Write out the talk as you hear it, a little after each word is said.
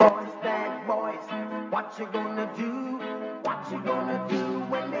you gonna do? What you gonna do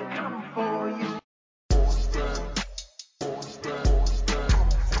when they come for you?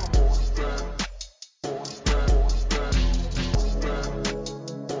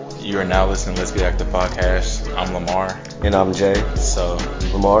 You are now listening to Let's Get Active Podcast. I'm Lamar. And I'm Jay. So,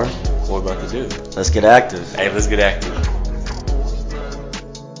 Lamar, what we're about to do? let's get active. Hey, let's get active.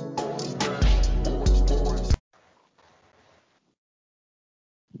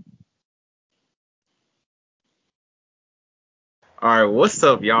 All right, what's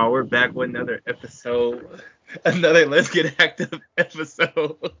up, y'all? We're back with another episode. Another Let's Get Active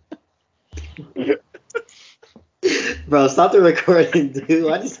episode. Bro, stop the recording,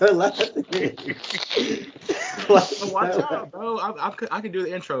 dude. I just started laughing. Watch out, bro. I can do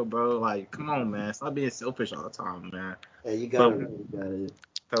the intro, bro. Like, come on, man. Stop being selfish all the time, man. Hey, you got it. You got it.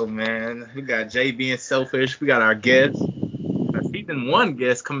 So, man, we got Jay being selfish. We got our guest, our season 1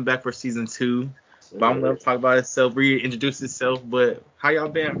 guest coming back for season 2. But I'm going to talk about himself, reintroduce himself. But how y'all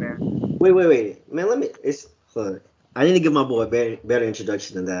been, man? Wait. Man, look. I need to give my boy a better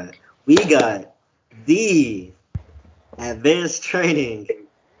introduction than that. We got the advanced training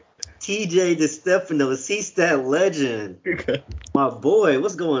TJ DeStefano, C-Stat legend. My boy,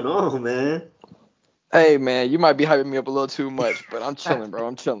 what's going on, man? Hey, man, you might be hyping me up a little too much, but I'm chilling, bro.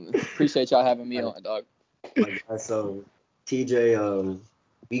 I'm chilling. Appreciate y'all having me on, dog. So, TJ,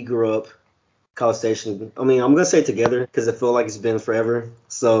 we grew up College Station. I mean, I'm gonna say together because I feel like it's been forever.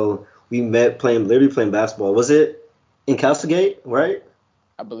 So we met literally playing basketball. Was it in Castlegate, right?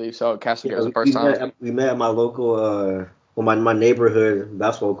 I believe so. Castlegate Yeah, was the first time. we met at my local, my neighborhood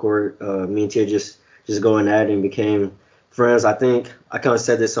basketball court. Me and TJ just going at it and became friends. I think I kind of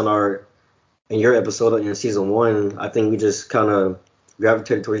said this in your episode in season 1. I think we just kind of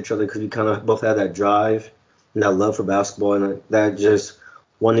gravitated towards each other because we kind of both had that drive and that love for basketball and that just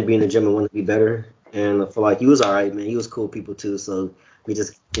wanted to be in the gym and wanted to be better. And I feel like he was all right, man. He was cool people too. So we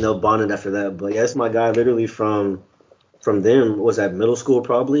just, bonded after that. But yeah, it's my guy literally from them. Was at middle school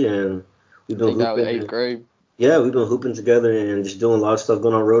probably, and we've I been think that was hooping. 8th grade. Yeah, we've been hooping together and just doing a lot of stuff,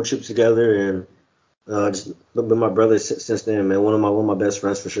 going on road trips together, and just been my brother since then, man. One of my best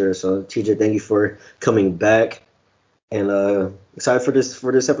friends for sure. So TJ, thank you for coming back, and excited for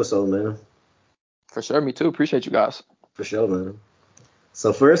this episode, man. For sure, me too. Appreciate you guys. For sure, man.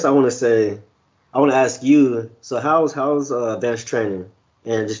 So first, I want to ask you. So how's advanced training,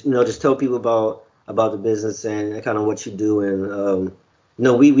 and just tell people about the business and kind of what you do, and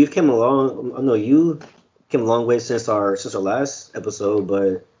we've came along. I know you came a long way since our last episode,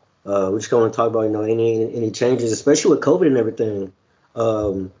 but we're just going to talk about any changes, especially with COVID and everything.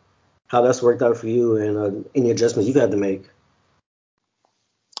 How that's worked out for you and any adjustments you've had to make.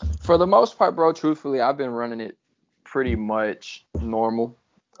 For the most part, bro, truthfully, I've been running it pretty much normal.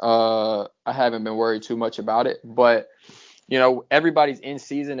 I haven't been worried too much about it, but everybody's in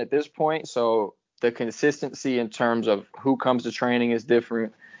season at this point, so the consistency in terms of who comes to training is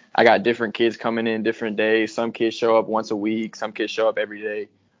different. I got different kids coming in different days. Some kids show up once a week. Some kids show up every day.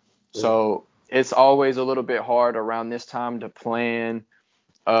 So it's always a little bit hard around this time to plan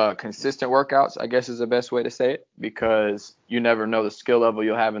consistent workouts, I guess is the best way to say it, because you never know the skill level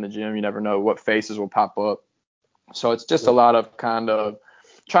you'll have in the gym. You never know what faces will pop up. So it's just a lot of kind of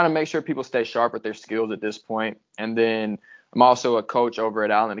trying to make sure people stay sharp with their skills at this point. And then I'm also a coach over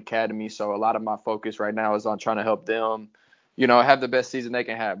at Allen Academy, so a lot of my focus right now is on trying to help them, have the best season they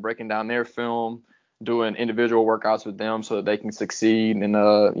can have, breaking down their film, doing individual workouts with them so that they can succeed, and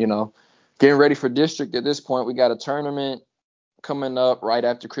getting ready for district at this point. We got a tournament coming up right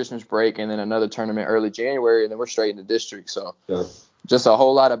after Christmas break, and then another tournament early January, and then we're straight into district. So just a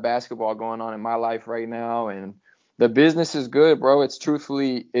whole lot of basketball going on in my life right now, and the business is good, bro. It's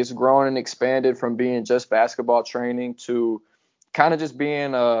grown and expanded from being just basketball training to kind of just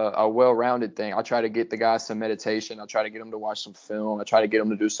being a well-rounded thing. I try to get the guys some meditation. I try to get them to watch some film. I try to get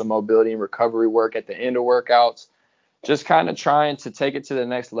them to do some mobility and recovery work at the end of workouts. Just kind of trying to take it to the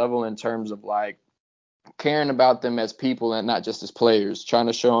next level in terms of like caring about them as people and not just as players. Trying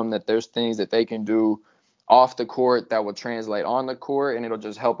to show them that there's things that they can do off the court that will translate on the court, and it'll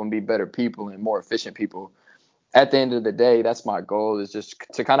just help them be better people and more efficient people. At the end of the day, that's my goal, is just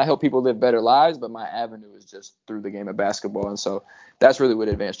to kind of help people live better lives. But my avenue is just through the game of basketball. And so that's really what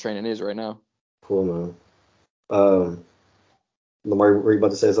advanced training is right now. Cool, man. Lamar, were you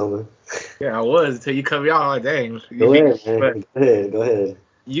about to say something? Yeah, I was until you cut me off. Dang. Go ahead, man. Go ahead.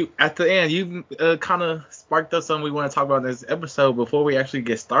 You at the end, you kind of sparked up something we want to talk about in this episode. Before we actually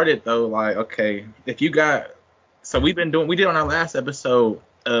get started, though, like, okay, if you got, so we did on our last episode,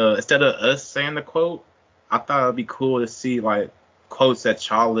 instead of us saying the quote, I thought it'd be cool to see like quotes that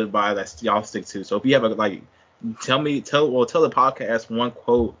y'all live by that y'all stick to. So if you have tell the podcast one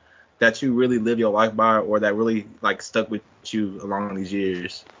quote that you really live your life by, or that really like stuck with you along these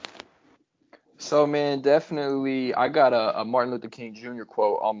years. So, man, definitely, I got a Martin Luther King Jr.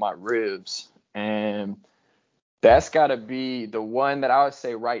 quote on my ribs, and that's got to be the one that I would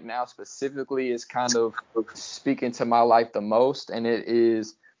say right now specifically is kind of speaking to my life the most, and it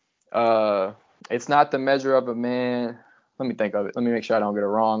is, it's not the measure of a man. Let me think of it. Let me make sure I don't get it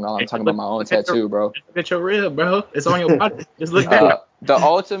wrong. I'm talking about my own tattoo, bro. Look at your rib, bro. It's on your body. Just look down. The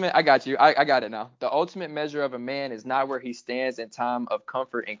ultimate, I got you. I got it now. The ultimate measure of a man is not where he stands in time of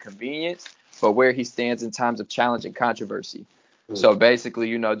comfort and convenience, but where he stands in times of challenge and controversy. So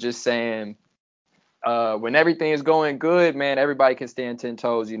basically, just saying, when everything is going good, man, everybody can stand 10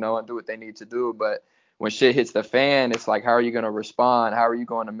 toes, and do what they need to do. But when shit hits the fan, it's like, how are you going to respond? How are you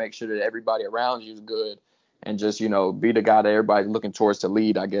going to make sure that everybody around you is good? And just, be the guy that everybody's looking towards to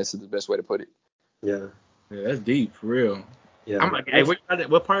lead, I guess is the best way to put it. Yeah. Yeah, that's deep, for real. Yeah. I'm like, hey,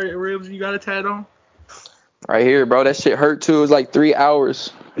 what part of your ribs you got a tat on? Right here, bro. That shit hurt too. It was like 3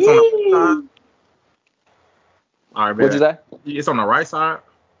 hours. It's on the right side. All right, What'd you say? It's on the right side.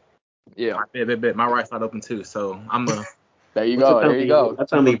 Yeah. All right, bet. My right side open too, so I'm a. There you go. There you go.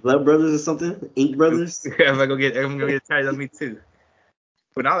 That's gonna be Blood Brothers or something. Ink Brothers. I'm gonna get tatted on me too.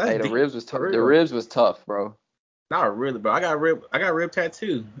 But now that's Hey, the deep, ribs was tough. for The real. ribs was tough, bro. Not really, bro. I got rib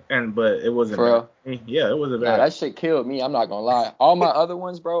tattoo, but it wasn't For bad. Yeah, it wasn't Nah, bad. that shit killed me. I'm not gonna lie. All my other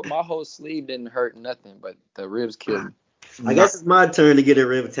ones, bro, my whole sleeve didn't hurt nothing, but the ribs killed me. I guess it's my turn to get a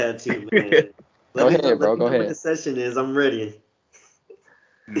rib tattoo, man. Go ahead, bro. Let me Go know when ahead. the session is. I'm ready.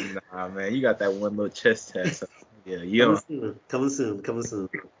 Nah, man, you got that one little chest tat. So, yeah, you Coming soon.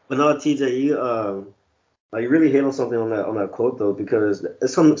 But no, TJ, you really hit on something on that quote though, because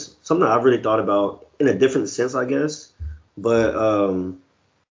it's something I've really thought about in a different sense, I guess. But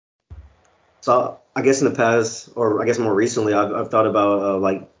so I guess in the past, or I guess more recently, I've thought about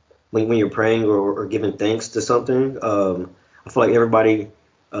like when you're praying or giving thanks to something. I feel like everybody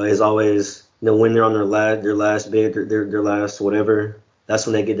is always, when they're on their last bit, their last whatever. That's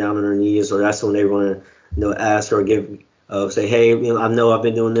when they get down on their knees, or that's when they want to ask or give say, hey, I know I've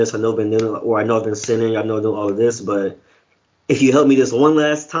been doing this, I know I've been doing, or I know I've been sinning, I know I'm doing all of this, but if you help me this one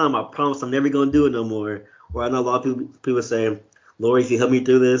last time, I promise I'm never gonna do it no more. Or I know a lot of people say, Lord, if you help me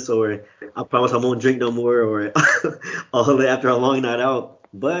through this, or I promise I won't drink no more, or after a long night out.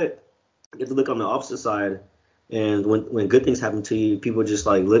 But you have to look on the opposite side. And when good things happen to you, people just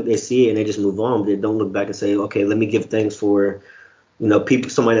like look, they see it and they just move on. They don't look back and say, okay, let me give thanks for,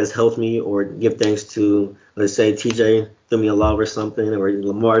 somebody that's helped me, or give thanks to, let's say TJ threw me a lob or something, or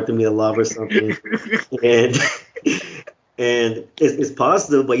Lamar threw me a lob or something, and and it's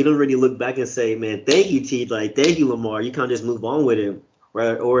positive, but you don't really look back and say, man, thank you, T, like thank you, Lamar. You kind of just move on with it,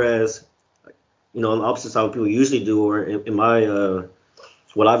 right? Or as on the opposite side, what people usually do, or in my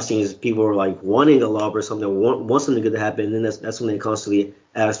what I've seen is people are like wanting a lob or something, want something good to happen, and then that's when they constantly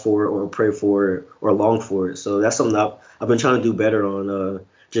ask for it or pray for it or long for it. So that's something that I've been trying to do better on,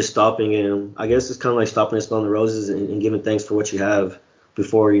 just stopping, and I guess it's kind of like stopping and smelling the roses and giving thanks for what you have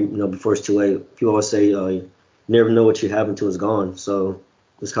before before it's too late. People always say you never know what you have until it's gone. So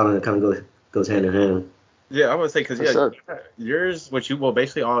this kind of goes hand in hand. Yeah, I would say because sure. yours,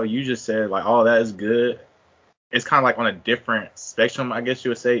 basically all you just said, like all that is good. It's kind of like on a different spectrum, I guess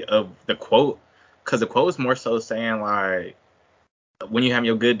you would say, of the quote, because the quote is more so saying like when you have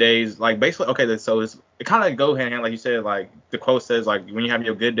your good days, like basically, okay, so it kind of go hand in hand, like you said, like the quote says like when you have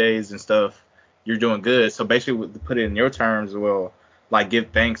your good days and stuff, you're doing good. So basically, to put it in your terms, well, like give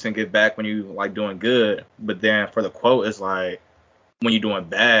thanks and give back when you like doing good, but then for the quote, it's like when you're doing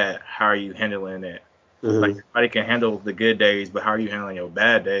bad, how are you handling it? Mm-hmm. Like everybody can handle the good days, but how are you handling your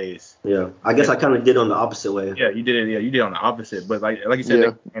bad days? Yeah, I guess I kind of did on the opposite way. Yeah, you did it. Yeah, you did on the opposite, but like you said,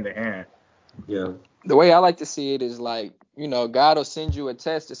 Yeah. they hand in hand. Yeah. The way I like to see it is like, God will send you a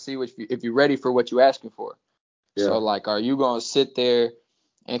test to see if you're ready for what you're asking for. Yeah. So like, are you gonna sit there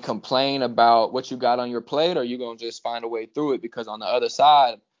and complain about what you got on your plate, or are you gonna just find a way through it? Because on the other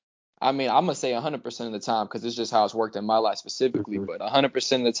side, I mean, I'm gonna say 100% of the time, because it's just how it's worked in my life specifically. Mm-hmm. But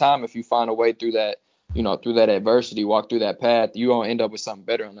 100% of the time, if you find a way through that, through that adversity, walk through that path, you gonna end up with something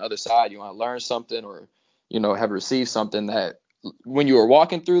better on the other side. You gonna learn something, or have received something that when you were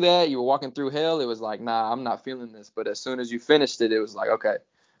walking through that, you were walking through hell. It was like, nah, I'm not feeling this. But as soon as you finished it, it was like, okay,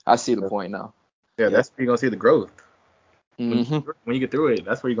 I see the point now. Yeah, that's where you're gonna see the growth. Mm-hmm. When you get through it,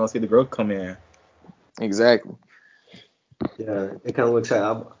 that's where you're gonna see the growth come in. Exactly. Yeah, it kind of looks like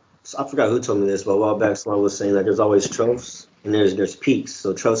I forgot who told me this, but a while back someone was saying that there's always troughs and there's peaks.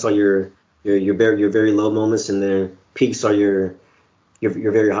 So troughs are your very low moments, and then peaks are your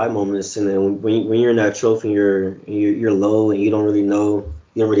your very high moments, and then when you're in that trophy, you're low and you don't really know,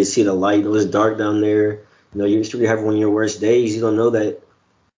 you don't really see the light. It's dark down there. You're having one of your worst days. You don't know that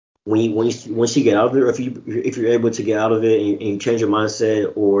once you get out of it, or if you're able to get out of it and change your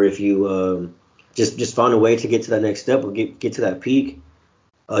mindset, or if you just find a way to get to that next step or get to that peak.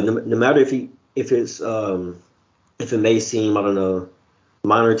 No matter if it may seem, I don't know,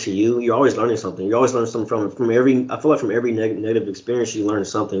 minor to you, you're always learning something. You always learn something from every. I feel like from every negative experience, you learn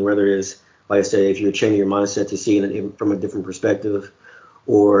something. Whether it's, like I said, if you're changing your mindset to see it from a different perspective,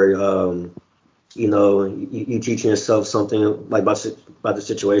 or you teaching yourself something like about the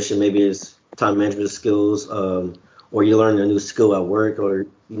situation. Maybe it's time management skills, or you learn a new skill at work, or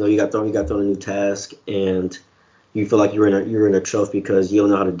you got thrown a new task, and you feel like you're in a trough because you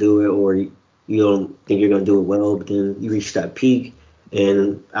don't know how to do it, or you don't think you're gonna do it well. But then you reach that peak,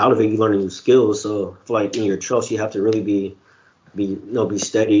 and out of it you learn new skills. So I feel like in your trough you have to really be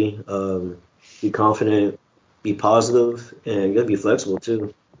steady, be confident, be positive, and you gotta be flexible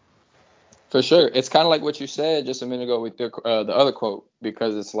too. For sure. It's kind of like what you said just a minute ago with the other quote,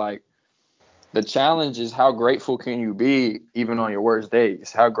 because it's like the challenge is how grateful can you be even on your worst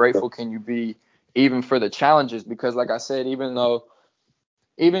days? How grateful can you be even for the challenges? Because like I said, even though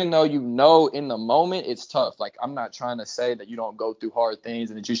in the moment it's tough. Like, I'm not trying to say that you don't go through hard things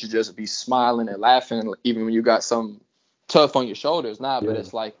and that you should just be smiling and laughing even when you got some tough on your shoulders. Nah, but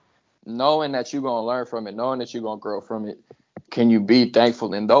it's like knowing that you're going to learn from it, knowing that you're going to grow from it. Can you be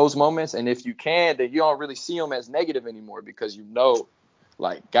thankful in those moments? And if you can, then you don't really see them as negative anymore, because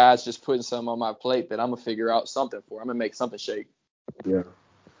like, God's just putting something on my plate that I'm going to figure out something for. I'm going to make something shake. Yeah.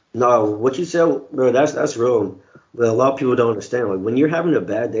 No, what you said, bro, that's real. But a lot of people don't understand. Like, when you're having a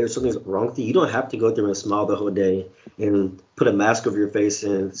bad day or something's wrong with you, you don't have to go through and smile the whole day and put a mask over your face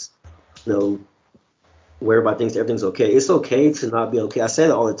and you know worry about things. Everything's okay. It's okay to not be okay. I say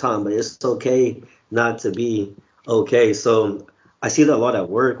that all the time, but it's okay not to be okay. So I see that a lot at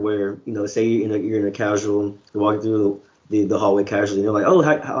work, where say you're in a casual, you're walking through the hallway casually, and you're like, oh,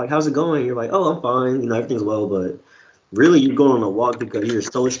 how's it going? You're like, oh, I'm fine. Everything's well, but really you're going on a walk because you're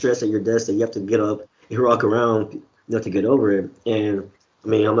so stressed at your desk that you have to get up and walk around, to get over it. And I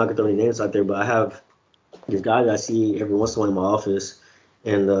mean, I'm not gonna throw any names out there, but I have this guy that I see every once in a while in my office,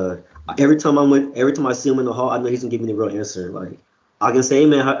 and every time I see him in the hall, I know he's gonna give me the real answer. Like, I can say, hey,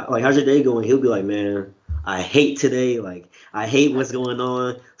 man, how's your day going? He'll be like, man, I hate today. Like, I hate what's going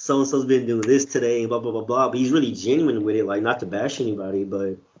on. So and so's been doing this today, and blah blah blah blah. But he's really genuine with it, like, not to bash anybody,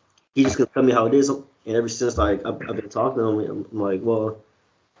 but he just gonna tell me how it is. And ever since, like, I've been talking to him, I'm like, well,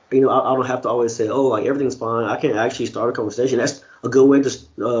 I don't have to always say, oh, like, everything's fine. I can actually start a conversation. That's a good way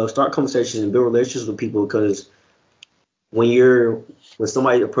to start conversations and build relationships with people, because when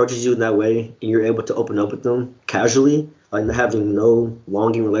somebody approaches you in that way and you're able to open up with them casually, like having no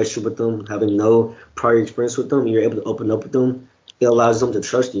longing relationship with them, having no prior experience with them, and you're able to open up with them, it allows them to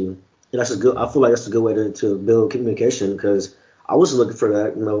trust you. And I feel like that's a good way to build communication, because I wasn't looking for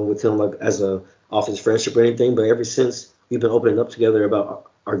that, with him, like, as a office friendship or anything, but ever since we've been opening up together about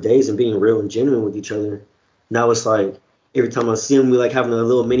our days and being real and genuine with each other, now it's like every time I see him, we like having a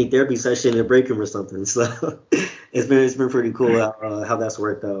little mini therapy session in the break room or something. So it's been pretty cool how that's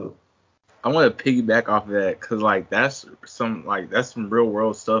worked out. I want to piggyback off of that, because like that's some real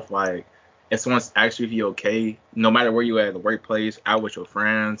world stuff. Like, if someone's asking if you okay, no matter where you at the workplace, out with your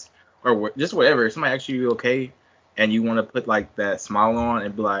friends, or just whatever, if somebody asks you okay, and you want to put like that smile on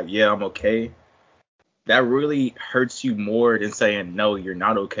and be like, yeah, I'm okay, that really hurts you more than saying no, you're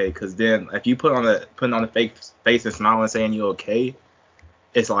not okay. Because then if you putting on the fake face and smiling and saying you're okay,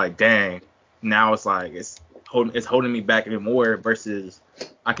 it's like, dang, now it's like it's holding me back even more, versus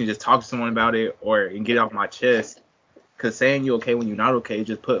I can just talk to someone about it or and get it off my chest. Because saying you're okay when you're not okay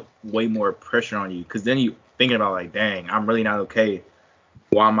just put way more pressure on you. Because then you thinking about, like, dang, I'm really not okay.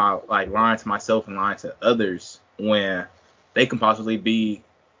 Why am I, like, lying to myself and lying to others when they can possibly be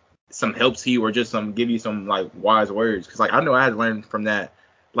some help to you, or just give you some, like, wise words? Because, like, I know I had to learn from that,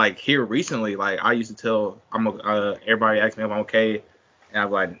 like, here recently. Like, I used to tell everybody asked me if I'm okay, and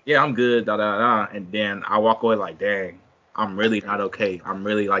I'm like, yeah, I'm good, da da da, and then I walk away like, dang, I'm really not okay. I'm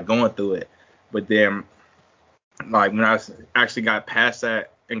really, like, going through it. But then, like, when I actually got past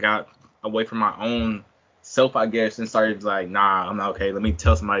that and got away from my own self, I guess, and started like, nah, I'm not okay. Let me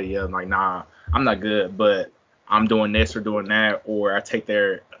tell somebody else, like, nah, I'm not good, but I'm doing this or doing that, or I take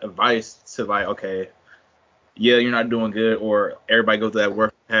their advice to, like, okay, yeah, you're not doing good, or everybody goes to that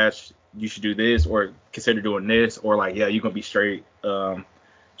work patch, you should do this, or consider doing this, or like, yeah, you're gonna be straight.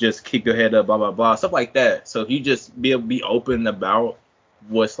 Just keep your head up, blah blah blah, stuff like that. So if you just be able to be open about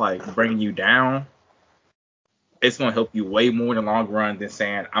what's, like, bringing you down, it's gonna help you way more in the long run than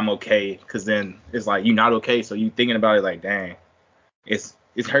saying I'm okay, because then it's like you're not okay, so you thinking about it like, dang, it's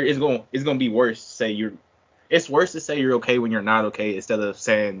hurt. It's gonna be worse. It's worse to say you're okay when you're not okay instead of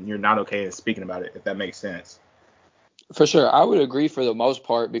saying you're not okay and speaking about it, if that makes sense. For sure. I would agree for the most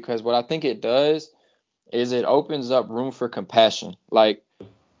part, because what I think it does is it opens up room for compassion. Like,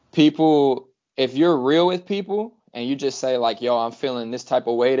 people, if you're real with people and you just say like, yo, I'm feeling this type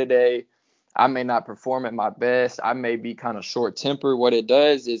of way today, I may not perform at my best, I may be kind of short tempered, what it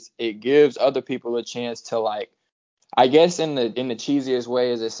does is it gives other people a chance to, like, I guess in the cheesiest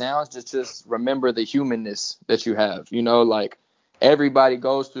way as it sounds, just remember the humanness that you have. You know, like, everybody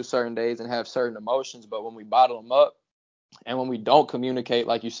goes through certain days and have certain emotions, but when we bottle them up and when we don't communicate,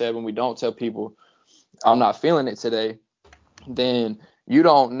 like you said, when we don't tell people I'm not feeling it today, then you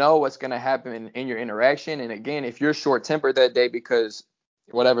don't know what's going to happen in your interaction. And again, if you're short tempered that day because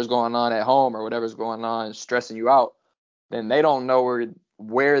whatever's going on at home or whatever's going on is stressing you out, then they don't know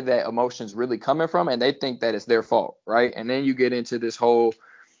where that emotion's really coming from, and they think that it's their fault, right? And then you get into this whole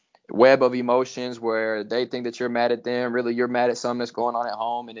web of emotions where they think that you're mad at them, really you're mad at something that's going on at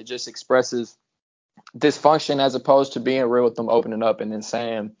home, and it just expresses dysfunction as opposed to being real with them, opening up and then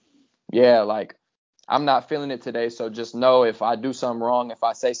saying, yeah, like, I'm not feeling it today, so just know if I do something wrong, if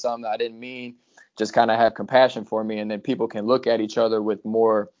I say something that I didn't mean, just kind of have compassion for me, and then people can look at each other with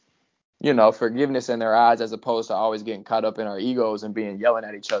more, forgiveness in their eyes, as opposed to always getting caught up in our egos and yelling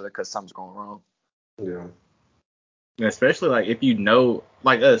at each other because something's going wrong. Yeah. And especially like if you know,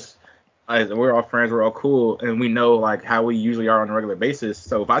 like us, we're all friends, we're all cool, and we know like how we usually are on a regular basis.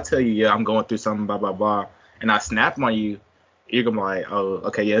 So if I tell you, yeah, I'm going through something, blah blah blah, and I snap on you, you're gonna be like, oh,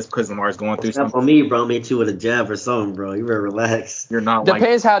 okay, yeah, it's because Lamar's going through Snap something. on me, bro. Me too with a jab or something, bro. You better relax. You're not like,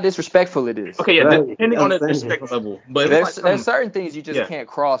 Depends how disrespectful it is. okay, yeah, Right. depending on I'm the saying. respect level. But if it's like There's some, certain things you just yeah, can't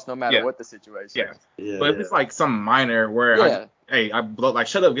cross no matter yeah, what the situation yeah. is. Yeah. But if it's like some minor where Yeah. I blow, like,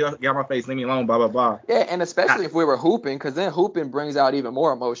 shut up, get out my face, leave me alone, blah blah blah. Yeah, and especially if we were hooping, because then hooping brings out even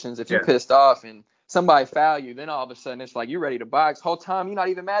more emotions. If you Yeah. pissed off and somebody foul you, then all of a sudden it's like you're ready to box. Whole time you're not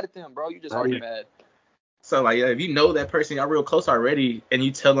even mad at them, bro. You just already mad. So like, yeah, if you know that person, y'all real close already, and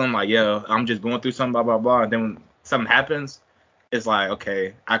you tell them like, yeah, I'm just going through something, blah blah blah, and then when something happens, it's like,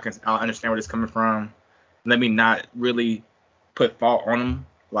 okay, I'll understand where this coming from. Let me not really put fault on him,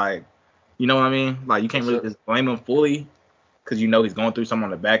 like, you know what I mean? Like, you can't really just blame him fully because you know he's going through something on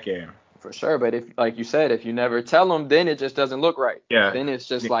the back end. For sure, but if, like you said, if you never tell him, then it just doesn't look right. Yeah. Then it's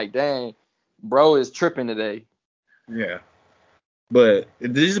just like, dang, bro is tripping today. Yeah. But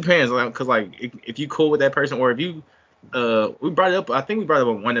it just depends, like, cause like if you cool with that person, or if you we brought it up, I think we brought it up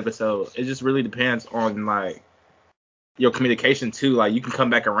on one episode. It just really depends on like your communication too. Like, you can come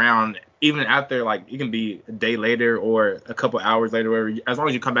back around even after, like, it can be a day later or a couple hours later, whatever. As long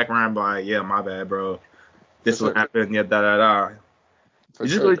as you come back around by, yeah, my bad, bro. This is what happened. Yeah, da da da. It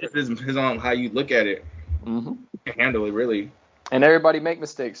just really just depends on how you look at it and handle it, really. And everybody make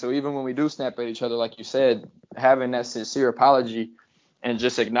mistakes, so even when we do snap at each other, like you said, having that sincere apology and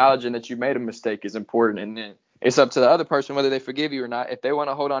just acknowledging that you made a mistake is important. And then it's up to the other person whether they forgive you or not. If they want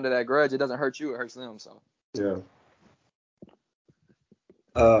to hold on to that grudge, it doesn't hurt you, it hurts them. So Yeah.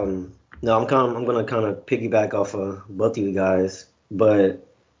 No, I'm gonna kind of piggyback off of both of you guys, but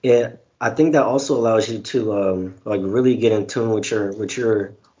I think that also allows you to like really get in tune with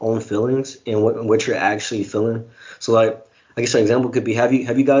your own feelings and what you're actually feeling. So like, I guess an example could be, have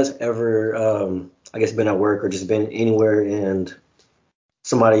you guys ever I guess been at work or just been anywhere and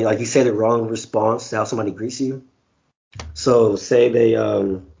somebody, like, you say the wrong response to how somebody greets you? So say they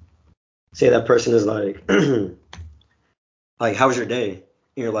say that person is like like, how was your day?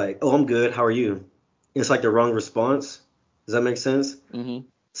 And you're like, oh, I'm good. How are you? And it's like the wrong response. Does that make sense?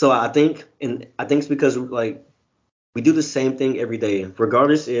 So I think it's because, like, we do the same thing every day,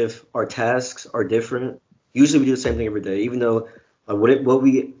 regardless if our tasks are different. Usually we do the same thing every day, even though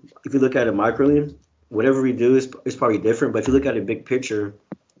if you look at it microly, whatever we do is probably different. But if you look at it big picture,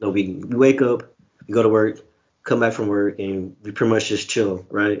 we wake up, we go to work, come back from work, and we pretty much just chill,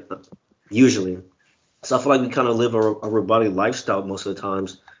 right? Usually. So I feel like we kind of live a robotic lifestyle most of the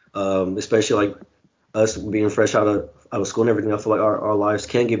times, especially like us being fresh out of school and everything. I feel like our lives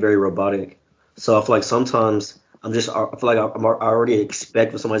can get very robotic. So I feel like sometimes I feel like I already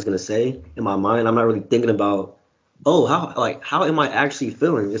expect what somebody's gonna say in my mind. I'm not really thinking about, oh, how am I actually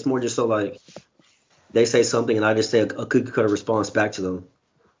feeling? It's more just so like they say something and I just say a cookie cutter response back to them.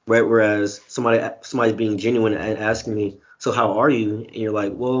 Right? Whereas somebody's being genuine and asking me, so how are you? And you're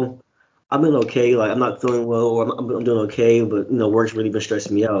like, well, I'm doing okay. Like, I'm not feeling well, or I'm doing okay, but work's really been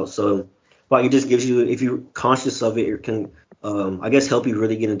stressing me out. So, like, it just gives you, if you're conscious of it, it can, I guess, help you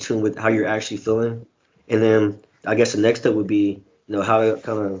really get in tune with how you're actually feeling. And then I guess the next step would be, how to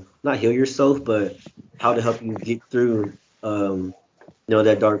kind of not heal yourself, but how to help you get through,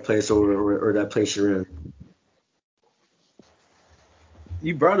 that dark place or that place you're in.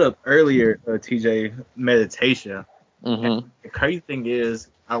 You brought up earlier, TJ, meditation. And Mm-hmm. the crazy thing is,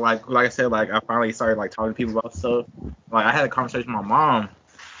 I like I said, like I finally started like talking to people about stuff. Like I had a conversation with my mom,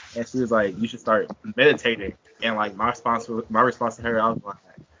 and she was like, "You should start meditating." And like my response to her, I was like,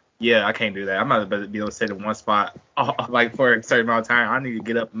 "Yeah, I can't do that. I'm not gonna be able to sit in one spot like for a certain amount of time. I need to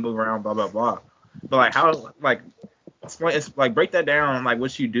get up and move around, blah blah blah." But like how like explain it's like break that down, like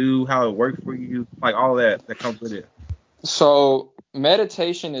what you do, how it worked for you, like all that comes with it. So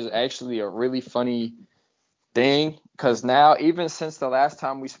meditation is actually a really funny thing because now, even since the last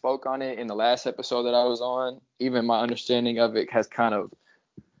time we spoke on it in the last episode that I was on, even my understanding of it has kind of,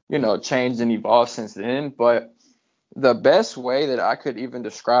 changed and evolved since then. But the best way that I could even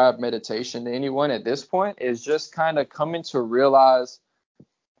describe meditation to anyone at this point is just kind of coming to realize,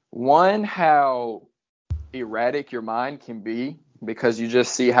 one, how erratic your mind can be because you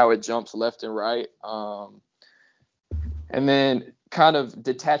just see how it jumps left and right. And then kind of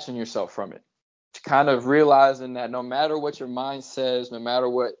detaching yourself from it, kind of realizing that no matter what your mind says, no matter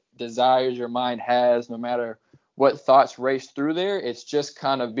what desires your mind has, no matter what thoughts race through there, it's just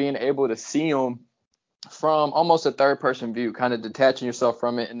kind of being able to see them from almost a third person view, kind of detaching yourself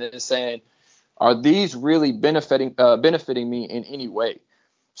from it and then saying, are these really benefiting me in any way?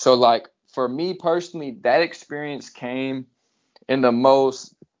 So like for me personally, that experience came in the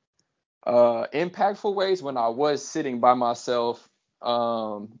most impactful ways when I was sitting by myself,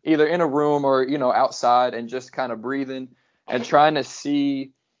 either in a room or outside, and just kind of breathing and trying to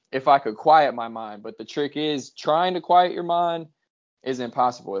see if I could quiet my mind. But the trick is, trying to quiet your mind is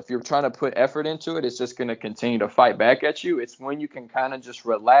impossible. If you're trying to put effort into it, it's just going to continue to fight back at you. It's when you can kind of just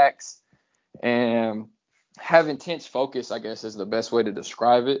relax and have intense focus, I guess is the best way to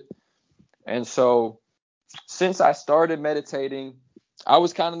describe it. And so since I started meditating, I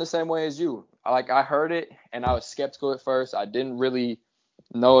was kind of the same way as you. I heard it and I was skeptical at first. I didn't really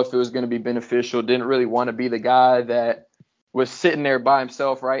know if it was going to be beneficial. Didn't really want to be the guy that was sitting there by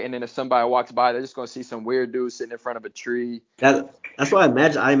himself, right? And then if somebody walks by, they're just going to see some weird dude sitting in front of a tree. That's what I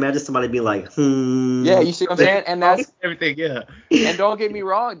imagine. I imagine somebody being like, Yeah, you see what I'm saying? And that's Everything, yeah. and don't get me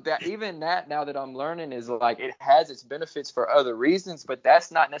wrong, that even that, now that I'm learning, is like it has its benefits for other reasons, but that's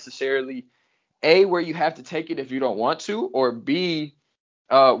not necessarily A, where you have to take it if you don't want to, or B,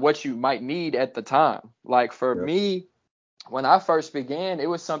 what you might need at the time. Like for Yeah. me, when I first began, it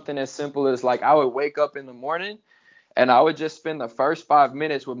was something as simple as like I would wake up in the morning and I would just spend the first 5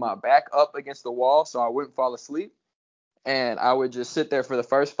 minutes with my back up against the wall so I wouldn't fall asleep. And I would just sit there for the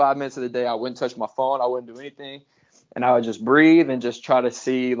first 5 minutes of the day. I wouldn't touch my phone. I wouldn't do anything. And I would just breathe and just try to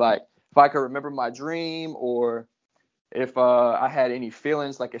see like if I could remember my dream, or if I had any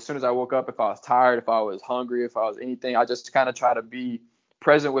feelings, like as soon as I woke up, if I was tired, if I was hungry, if I was anything. I just kind of try to be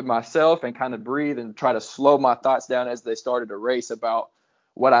present with myself and kind of breathe and try to slow my thoughts down as they started to race about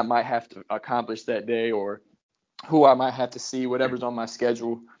what I might have to accomplish that day, or who I might have to see, whatever's on my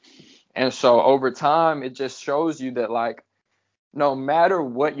schedule. And so over time, it just shows you that like no matter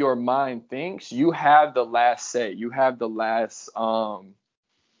what your mind thinks, you have the last say. You have the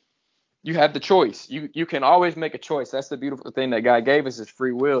choice. You can always make a choice. That's the beautiful thing that God gave us, is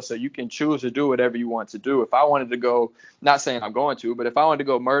free will. So you can choose to do whatever you want to do. If I wanted to go, not saying I'm going to, but if I wanted to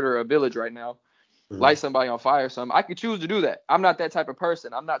go murder a village right now, light somebody on fire or something, I could choose to do that. I'm not that type of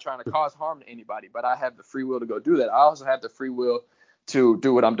person. I'm not trying to cause harm to anybody, but I have the free will to go do that. I also have the free will to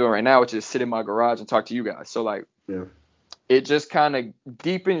do what I'm doing right now, which is sit in my garage and talk to you guys. So like, Yeah. it just kind of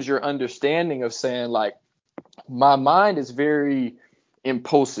deepens your understanding of saying like, my mind is very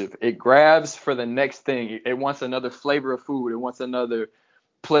impulsive. It grabs for the next thing. It wants another flavor of food. It wants another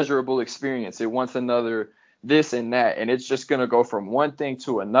pleasurable experience. It wants another this and that. And it's just going to go from one thing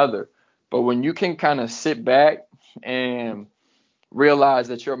to another. But when you can kind of sit back and realize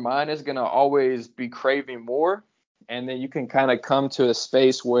that your mind is going to always be craving more, and then you can kind of come to a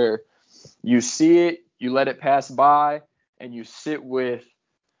space where you see it, you let it pass by, and you sit with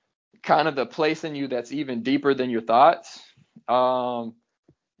kind of the place in you that's even deeper than your thoughts.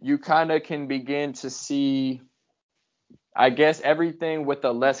 You kind of can begin to see, I guess, everything with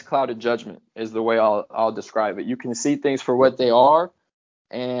a less clouded judgment is the way I'll describe it. You can see things for what they are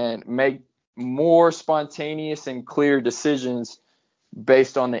and make more spontaneous and clear decisions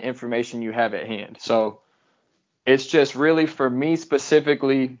based on the information you have at hand. So it's just really, for me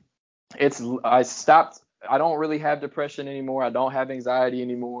specifically, I don't really have depression anymore. I don't have anxiety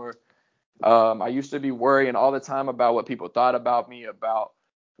anymore. I used to be worrying all the time about what people thought about me, about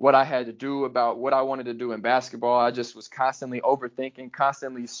what I had to do, about what I wanted to do in basketball. I just was constantly overthinking,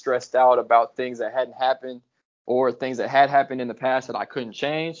 constantly stressed out about things that hadn't happened or things that had happened in the past that I couldn't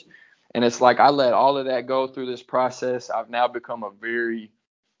change. And it's like I let all of that go through this process. I've now become a very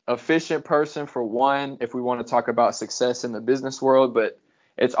efficient person, for one, if we want to talk about success in the business world, but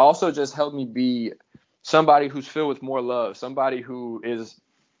it's also just helped me be somebody who's filled with more love, somebody who is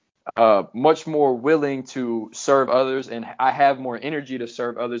much more willing to serve others, and I have more energy to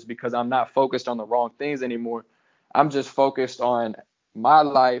serve others because I'm not focused on the wrong things anymore. I'm just focused on my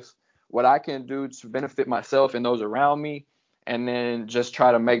life, what I can do to benefit myself and those around me, and then just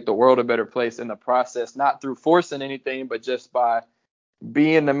try to make the world a better place in the process, not through forcing anything, but just by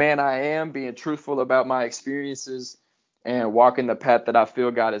being the man I am, being truthful about my experiences, and walking the path that I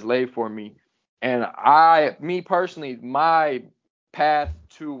feel God has laid for me. And me personally, my path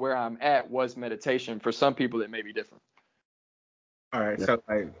to where I'm at was meditation. For some people, it may be different. All right, Yeah. so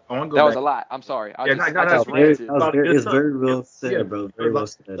like I want to That go was back. a lot. I'm sorry. I Yeah, no, just no, I no, just it's good. That ranted. was It's very, good it's stuff. very well Yeah, said, bro. it Very was well like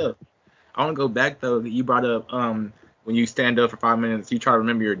said. stuff. I want to go back though. You brought up when you stand up for 5 minutes, you try to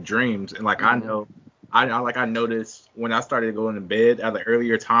remember your dreams, and like I Mhm. know, I noticed when I started going to bed at an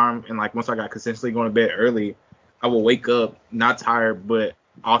earlier time, and like once I got consistently going to bed early, I will wake up not tired, but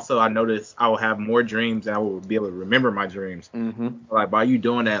also I noticed I will have more dreams, and I will be able to remember my dreams. Mhm. Like by you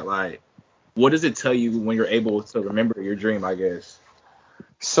doing that, like what does it tell you when you're able to remember your dream? I guess.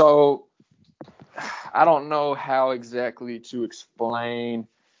 So I don't know how exactly to explain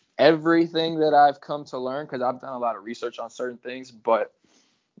everything that I've come to learn because I've done a lot of research on certain things, but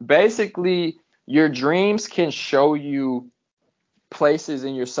basically your dreams can show you places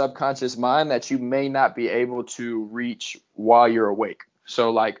in your subconscious mind that you may not be able to reach while you're awake. So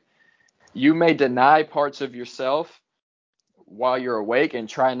like you may deny parts of yourself while you're awake and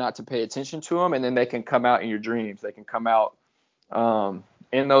try not to pay attention to them, and then they can come out in your dreams. They can come out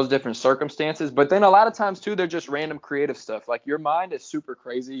in those different circumstances. But then a lot of times too, they're just random creative stuff. Like your mind is super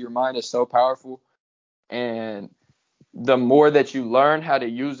crazy. Your mind is so powerful, and the more that you learn how to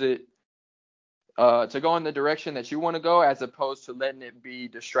use it to go in the direction that you want to go, as opposed to letting it be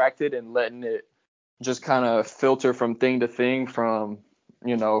distracted and letting it just kind of filter from thing to thing, from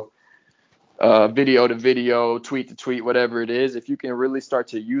you know video to video, tweet to tweet, whatever it is. If you can really start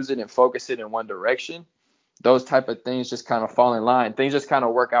to use it and focus it in one direction, those type of things just kind of fall in line. Things just kind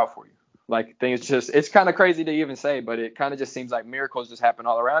of work out for you. Like things just, it's kind of crazy to even say, but it kind of just seems like miracles just happen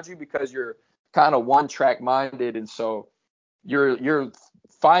all around you because you're kind of one track minded. And so you're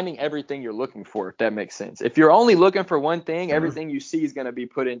finding everything you're looking for, if that makes sense. If you're only looking for one thing, everything you see is going to be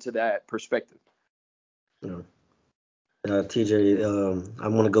put into that perspective. Yeah. TJ, I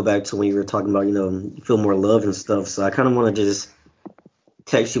want to go back to when you were talking about, you feel more love and stuff. So I kind of want to just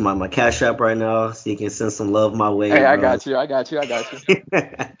text you my Cash App right now so you can send some love my way, Hey, I bro. got you. I got you. I got you.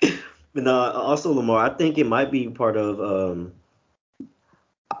 But no, also Lamar, I think it might be part of,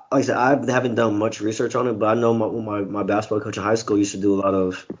 like I said, I haven't done much research on it, but I know my basketball coach in high school used to do a lot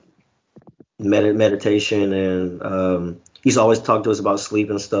of meditation, and he used to always talk to us about sleep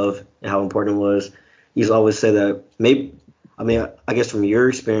and stuff and how important it was. He used to always say that maybe, I mean, I guess from your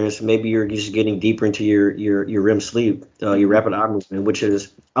experience, maybe you're just getting deeper into your REM sleep, your rapid eye movement, which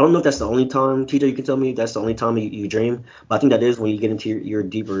is, I don't know if that's the only time, TJ, you can tell me that's the only time you dream, but I think that is when you get into your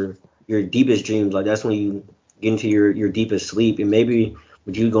deepest dreams. Like that's when you get into your deepest sleep, and maybe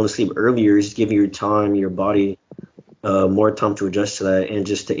with you going to sleep earlier, it's giving your time, your body more time to adjust to that and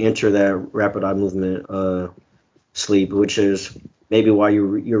just to enter that rapid eye movement sleep, which is maybe why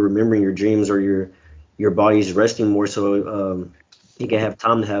you're remembering your dreams, or your body's resting more, so you can have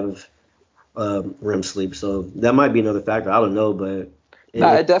time to have REM sleep. So that might be another factor. I don't know, but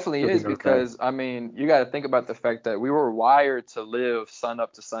No, it it definitely could be is another factor. because I mean, you got to think about the fact that we were wired to live sun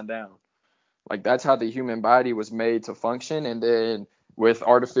up to sundown. Like that's how the human body was made to function. And then with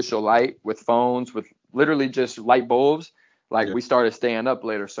artificial light, with phones, with literally just light bulbs, like Yeah. we started staying up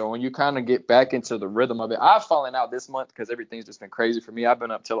later. So when you kind of get back into the rhythm of it, I've fallen out this month because everything's just been crazy for me. I've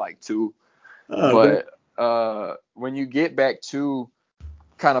been up till like 2. Man. But when you get back to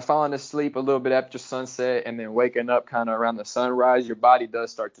kind of falling asleep a little bit after sunset and then waking up kind of around the sunrise, your body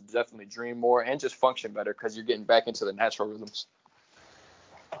does start to definitely dream more and just function better because you're getting back into the natural rhythms.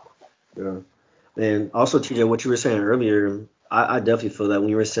 Yeah. And also, TJ, what you were saying earlier, I definitely feel that when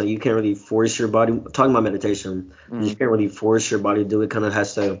you were saying you can't really force your body, talking about meditation, you can't really force your body to do it. Kind of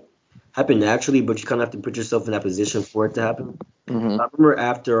has to happen naturally, but you kind of have to put yourself in that position for it to happen. Mm-hmm. I remember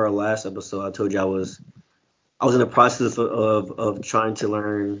after our last episode, I told you I was in the process of trying to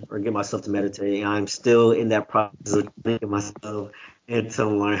learn or get myself to meditate, and I'm still in that process of trying to get myself and to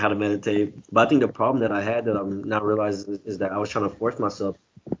learn how to meditate. But I think the problem that I had that I'm now realizing is that I was trying to force myself.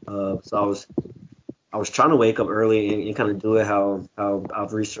 So I was trying to wake up early and kind of do it how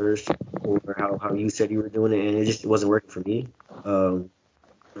I've researched or how you said you were doing it, and it just wasn't working for me.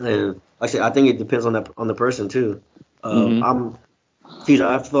 And actually, I think it depends on the person too. Mm-hmm. TJ,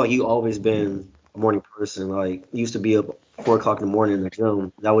 I feel like you always been a morning person. Like you used to be up 4 o'clock in the morning in the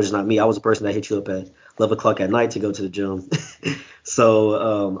gym. That was just not me. I was the person that hit you up at 11 o'clock at night to go to the gym.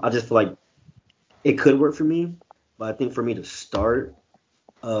 So I just feel like it could work for me, but I think for me to start,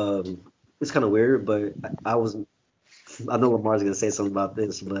 it's kind of weird. But I know Lamar's gonna say something about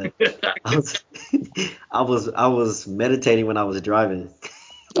this, but I was I was meditating when I was driving.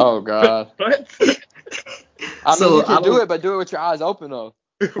 Oh God. What? I mean, you So I can do don't. it, but do it with your eyes open though.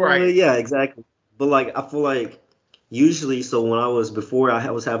 Well, Right. yeah, exactly. But like, I feel like usually, so when I was before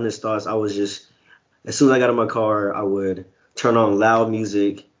was having this thoughts, I was just as soon as I got in my car, I would turn on loud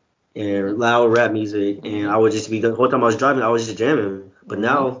music and loud rap music, and I would just be the whole time I was driving, I was just jamming. But Mm-hmm.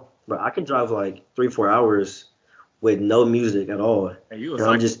 now, bro, I can drive like 3 4 hours with no music at all, Hey, you a and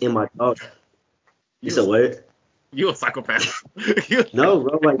I'm psycho. just in my thoughts. You You a, said what? you a psychopath. You No,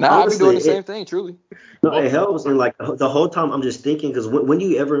 bro. Like Nah, I be doing honestly, the same thing, truly. no, both. it helps, and like the whole time I'm just thinking, because when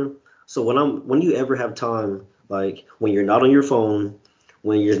you ever, so when you ever have time, like when you're not on your phone,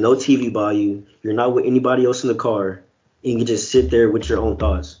 when there's no TV by you, you're not with anybody else in the car, and you can just sit there with your own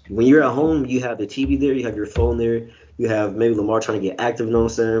thoughts. When you're at home, you have the TV there, you have your phone there, you have maybe Lamar trying to get active. You know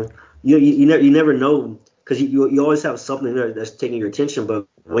what I'm saying? You never know because you always have something there that's taking your attention. But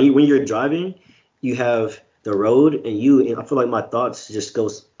when you're driving, you have the road and I feel like my thoughts just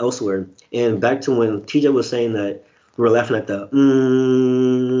goes elsewhere. And back to when TJ was saying that we were laughing at the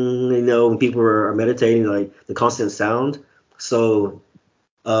when people are meditating, like the constant sound. So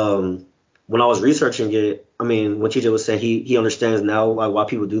when I was researching it, I mean, when TJ was saying he understands now like why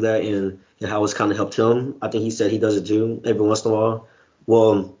people do that and how it's kind of helped him. I think he said he does it too every once in a while.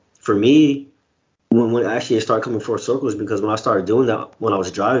 Well, for me, when actually it started coming full circles because when I started doing that when I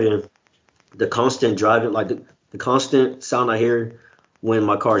was driving, the constant driving, like the constant sound I hear when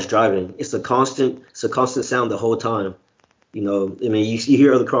my car is driving. It's a constant sound the whole time. I mean, you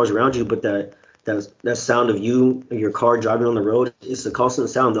hear other cars around you, but that sound of you and your car driving on the road, it's a constant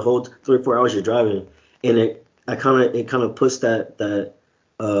sound the whole 3 or 4 hours you're driving, and it kind of puts that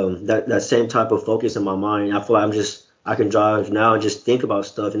same type of focus in my mind. I feel like I can drive now and just think about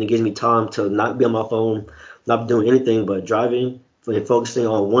stuff, and it gives me time to not be on my phone, not doing anything but driving and focusing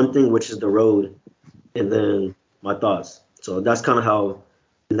on one thing, which is the road, and then my thoughts. So that's kind of how,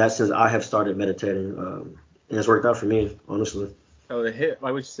 in that sense, I have started meditating, and it's worked out for me, honestly. So the hit,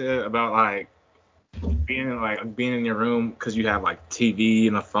 like what you said about like being in your room because you have like TV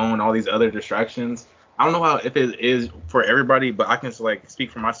and a phone, all these other distractions. I don't know how if it is for everybody, but I can like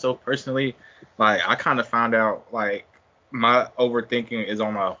speak for myself personally. Like I kind of found out like my overthinking is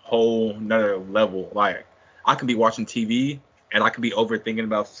on a whole nother level. Like I can be watching TV and I could be overthinking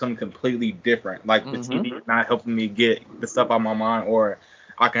about something completely different. Like the Mm-hmm. TV is not helping me get the stuff out of my mind, or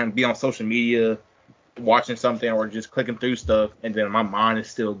I can be on social media watching something or just clicking through stuff, and then my mind is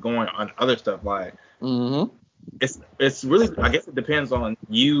still going on other stuff. Like Mm-hmm. it's really, I guess it depends on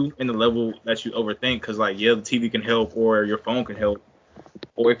you and the level that you overthink, because like yeah, the TV can help or your phone can help,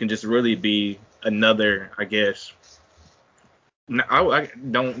 or it can just really be another, I guess. I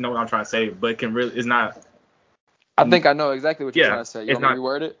don't know what I'm trying to say, but it can really, it's not. I think I know exactly what you're Yeah, trying to say. You it's want me to not.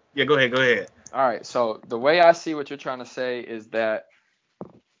 reword it? Yeah, go ahead. All right. So the way I see what you're trying to say is that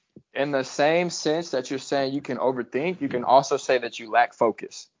in the same sense that you're saying you can overthink, you can also say that you lack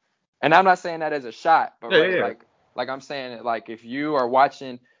focus. And I'm not saying that as a shot, but Yeah, yeah, right, yeah. like I'm saying it like if you are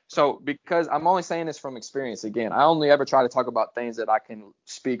watching, so because I'm only saying this from experience again. I only ever try to talk about things that I can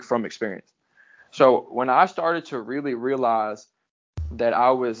speak from experience. So when I started to really realize that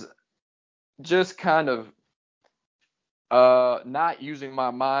I was just kind of not using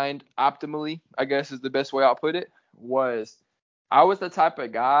my mind optimally, I guess is the best way I'll put it, was I was the type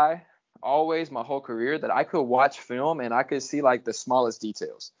of guy always my whole career that I could watch film and I could see like the smallest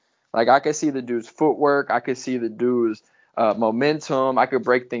details. Like I could see the dude's footwork, I could see the dude's momentum, I could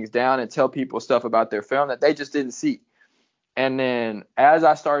break things down and tell people stuff about their film that they just didn't see. And then as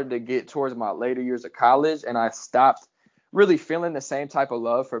I started to get towards my later years of college and I stopped really feeling the same type of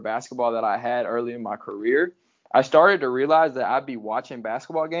love for basketball that I had early in my career, I started to realize that I'd be watching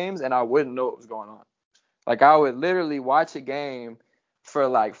basketball games and I wouldn't know what was going on. Like I would literally watch a game for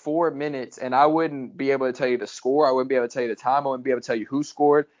like 4 minutes and I wouldn't be able to tell you the score. I wouldn't be able to tell you the time. I wouldn't be able to tell you who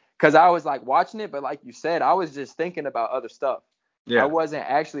scored because I was like watching it. But like you said, I was just thinking about other stuff. I Yeah. wasn't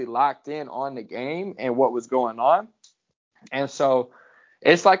actually locked in on the game and what was going on. And so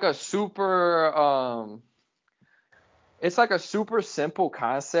it's like a super it's like a super simple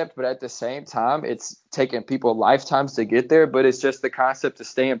concept, but at the same time, it's taken people lifetimes to get there. But it's just the concept of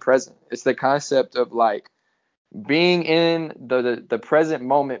staying present. It's the concept of like being in the present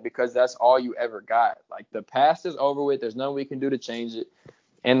moment, because that's all you ever got. Like the past is over with. There's nothing we can do to change it.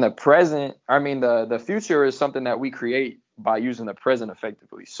 And the present, I mean, the future is something that we create by using the present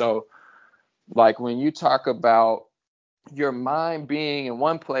effectively. So like when you talk about your mind being in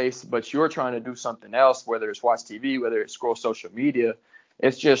one place, but you're trying to do something else, whether it's watch TV, whether it's scroll social media,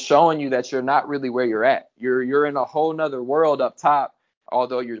 it's just showing you that you're not really where you're at. You're in a whole nother world up top,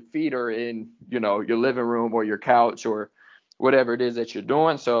 although your feet are in, your living room or your couch or whatever it is that you're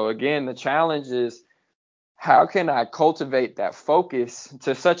doing. So again, the challenge is, how can I cultivate that focus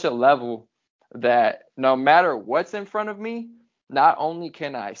to such a level that no matter what's in front of me, not only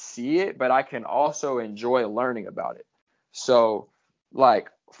can I see it, but I can also enjoy learning about it. So, like,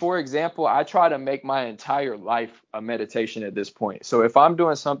 for example, I try to make my entire life a meditation at this point. So if I'm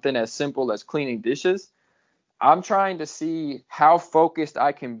doing something as simple as cleaning dishes, I'm trying to see how focused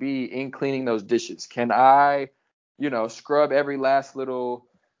I can be in cleaning those dishes. Can I, scrub every last little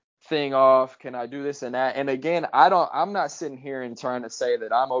thing off? Can I do this and that? And again, I'm not sitting here and trying to say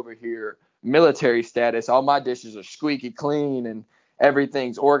that I'm over here military status. All my dishes are squeaky clean and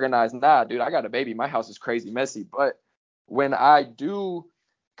everything's organized. Nah, dude, I got a baby. My house is crazy messy. But when I do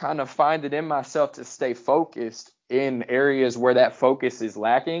kind of find it in myself to stay focused in areas where that focus is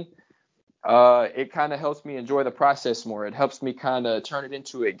lacking, it kind of helps me enjoy the process more. It helps me kind of turn it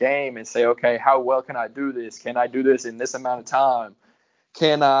into a game and say, okay, how well can I do this? Can I do this in this amount of time?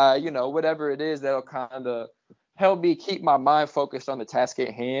 Can I, whatever it is, that'll kind of help me keep my mind focused on the task at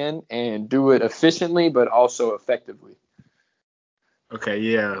hand and do it efficiently, but also effectively. Okay,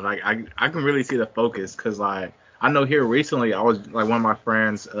 yeah, like I can really see the focus, because like I know here recently I was like, one of my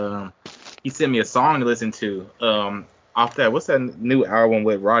friends, he sent me a song to listen to, off that, what's that new album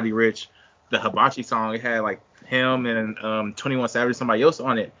with Roddy Ricch, the Hibachi song. It had like him and 21 Savage, somebody else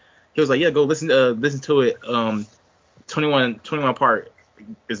on it. He was like, yeah, go listen to it. 21 part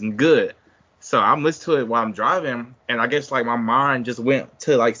is good. So I'm listening to it while I'm driving, and I guess like my mind just went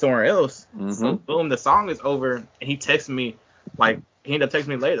to like somewhere else. Mm-hmm. So boom, the song is over, and he texted me, like he ended up texting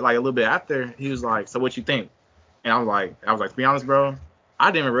me later, like a little bit after. He was like, so what you think? And I was like, to be honest, bro, I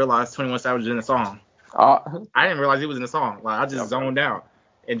didn't even realize 21 Savage was in the song. I didn't realize he was in the song. Like I just zoned out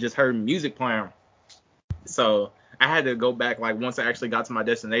and just heard music playing. So I had to go back, like once I actually got to my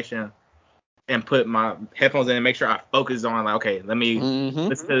destination, and put my headphones in and make sure I focus on, like, okay, let me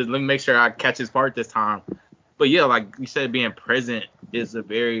make sure I catch his part this time. But yeah, like you said, being present is a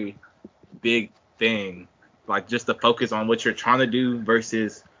very big thing. Like just to focus on what you're trying to do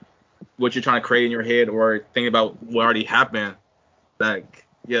versus what you're trying to create in your head or think about what already happened. Like,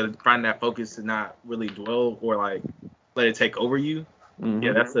 yeah, find that focus to not really dwell or like let it take over you. Mm-hmm.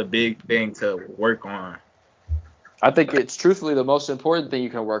 Yeah, that's a big thing to work on. I think it's truthfully the most important thing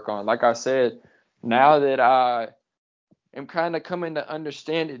you can work on. Like I said, now that I am kind of coming to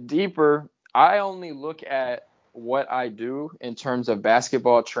understand it deeper, I only look at what I do in terms of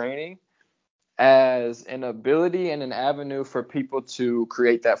basketball training as an ability and an avenue for people to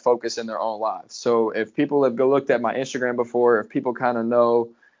create that focus in their own lives. So if people have looked at my Instagram before, if people kind of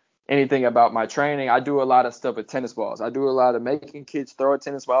know anything about my training, I do a lot of stuff with tennis balls. I do a lot of making kids throw a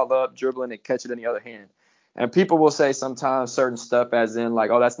tennis ball up, dribbling, and catch it in the other hand. And people will say sometimes certain stuff as in like,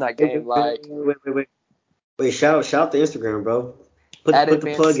 oh, that's not game like. Wait, shout out the Instagram, bro. At Put the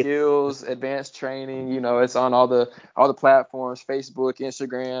Advanced plug in. Skills, Advanced Training, it's on all the platforms, Facebook,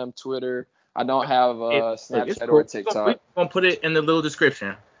 Instagram, Twitter. I don't have It's Snapchat cool. or TikTok. We're gonna put it in the little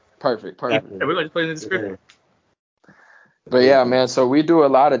description. Perfect. Yeah, we're gonna just put it in the description. But yeah, man, so we do a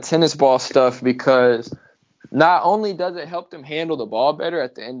lot of tennis ball stuff because not only does it help them handle the ball better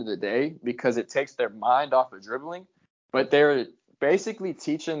at the end of the day because it takes their mind off of dribbling, but they're basically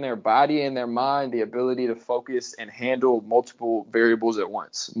teaching their body and their mind the ability to focus and handle multiple variables at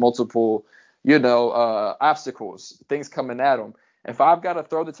once, multiple, obstacles, things coming at them. If I've got to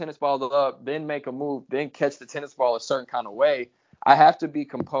throw the tennis ball up, then make a move, then catch the tennis ball a certain kind of way, I have to be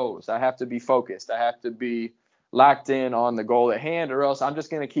composed. I have to be focused. I have to be locked in on the goal at hand, or else I'm just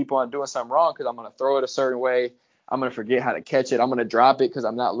going to keep on doing something wrong because I'm going to throw it a certain way. I'm going to forget how to catch it. I'm going to drop it because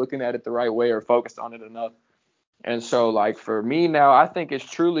I'm not looking at it the right way or focused on it enough. And so, like, for me now, I think it's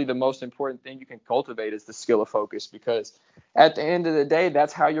truly the most important thing you can cultivate is the skill of focus, because at the end of the day,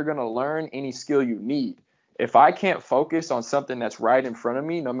 that's how you're going to learn any skill you need. If I can't focus on something that's right in front of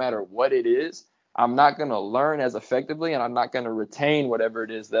me, no matter what it is, I'm not going to learn as effectively, and I'm not going to retain whatever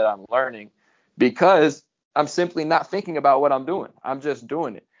it is that I'm learning because I'm simply not thinking about what I'm doing. I'm just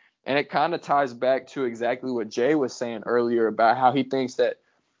doing it. And it kind of ties back to exactly what Jay was saying earlier about how he thinks that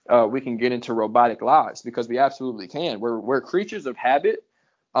we can get into robotic lives, because we absolutely can. We're creatures of habit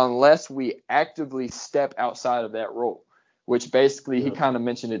unless we actively step outside of that role, which basically he kind of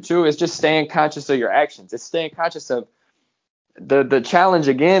mentioned it too. It's just staying conscious of your actions. It's staying conscious of the challenge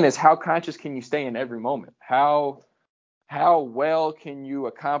again is how conscious can you stay in every moment? How well can you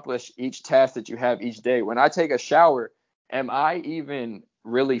accomplish each task that you have each day? When I take a shower, am I even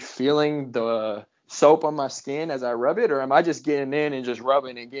really feeling the soap on my skin as I rub it, or am I just getting in and just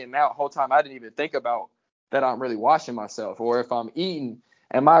rubbing and getting out the whole time? I didn't even think about that I'm really washing myself. Or if I'm eating,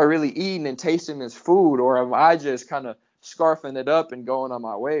 am I really eating and tasting this food, or am I just kind of scarfing it up and going on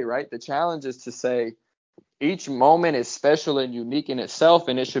my way, right? The challenge is to say each moment is special and unique in itself,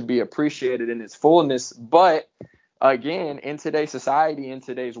 and it should be appreciated in its fullness. But again, in today's society, in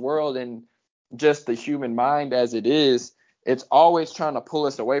today's world, and just the human mind as it is, it's always trying to pull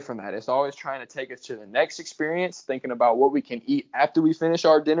us away from that. It's always trying to take us to the next experience, thinking about what we can eat after we finish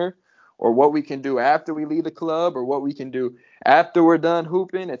our dinner, or what we can do after we leave the club, or what we can do after we're done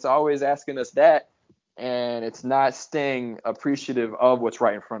hooping. It's always asking us that, and it's not staying appreciative of what's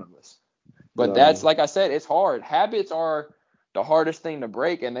right in front of us. But that's, like I said, it's hard. Habits are the hardest thing to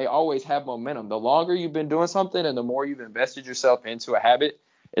break, and they always have momentum. The longer you've been doing something and the more you've invested yourself into a habit,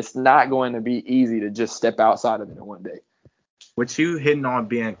 it's not going to be easy to just step outside of it in one day. With you hitting on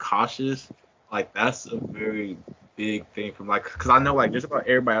being cautious, like that's a very big thing from like, because I know like just about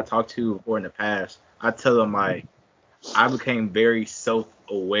everybody I talked to before in the past, I tell them like I became very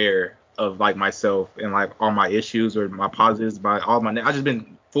self-aware of like myself and like all my issues or my positives, I just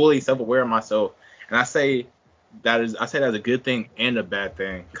been fully self-aware of myself, and I say that is a good thing and a bad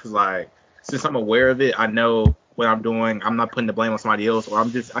thing, because like since I'm aware of it, I know what I'm doing. I'm not putting the blame on somebody else, or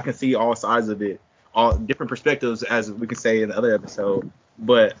I can see all sides of it, all different perspectives, as we can say in the other episode.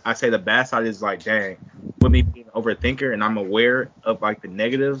 But I say the bad side is like, dang, with me being an overthinker and I'm aware of like the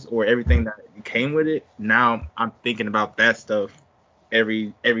negatives or everything that came with it, now I'm thinking about that stuff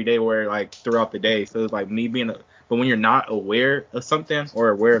every day, or like throughout the day. So it's like me but when you're not aware of something or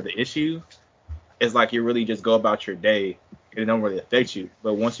aware of the issue, it's like you really just go about your day and it don't really affect you.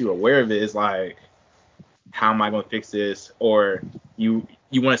 But once you're aware of it, it's like, how am I going to fix this? Or you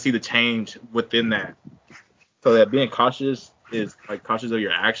want to see the change within that. So that being cautious is like cautious of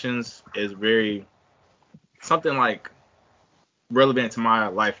your actions is very something like relevant to my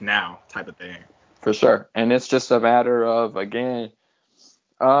life now type of thing. For sure. And it's just a matter of, again,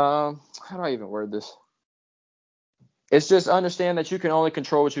 how do I even word this? It's just understand that you can only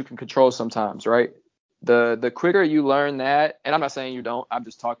control what you can control sometimes, right? The quicker you learn that, and I'm not saying you don't, I'm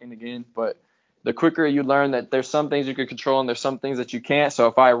just talking again, but the quicker you learn that there's some things you can control and there's some things that you can't. So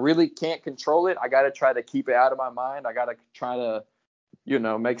if I really can't control it, I got to try to keep it out of my mind. I got to try to,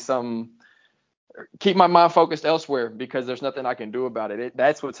 keep my mind focused elsewhere, because there's nothing I can do about it.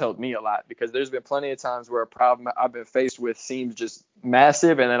 That's what's helped me a lot, because there's been plenty of times where a problem I've been faced with seems just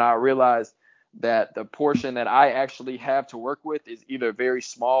massive, and then I realize that the portion that I actually have to work with is either very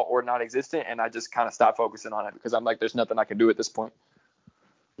small or non-existent, and I just kind of stop focusing on it because I'm like, there's nothing I can do at this point.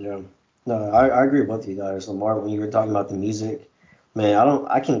 Yeah. No, I agree with both of you guys. So Mark, when you were talking about the music, man,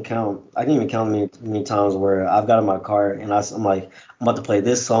 I can even count many times where I've got in my car and I'm like, I'm about to play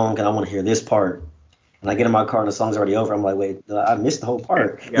this song and I want to hear this part. And I get in my car and the song's already over. I'm like, wait, I missed the whole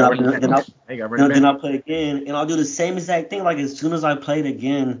part. Then I play again, and I'll do the same exact thing. Like as soon as I play it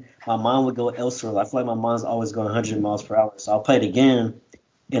again, my mind would go elsewhere. I feel like my mind's always going 100 miles per hour. So I'll play it again,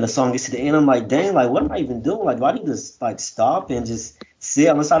 and the song gets to the end. I'm like, dang, like what am I even doing? Like, do I need to like stop and just sit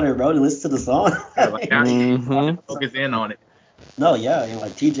on the side of the road and listen to the song? Yeah, like now you focus in on it. No, yeah, and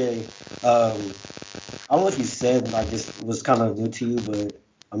like TJ, I don't know if you said like this was kind of new to you, but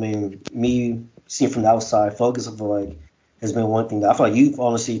I mean, me seeing from the outside, focus I feel like has been one thing that I feel like you've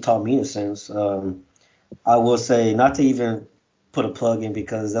honestly taught me in a sense. I will say not to even put a plug in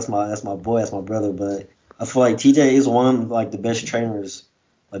because that's my boy, that's my brother, but I feel like TJ is one of like the best trainers,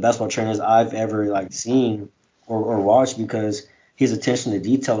 like basketball trainers I've ever like seen or watched, because his attention to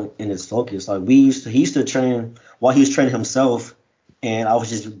detail and his focus. Like he used to train while he was training himself, and I was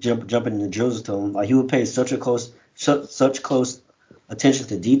just jumping in the drills with him. Like he would pay such close attention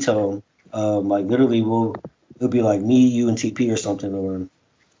to detail. Like literally, it'll be like me, you, and TP or something,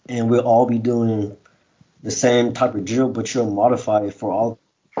 and we'll all be doing the same type of drill, but you'll modify it for all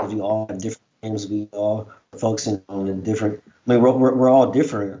of you. All have different games. We all are focusing on a different. I mean, we're all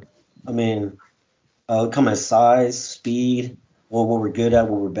different. I mean, come at size, speed, or what we're good at,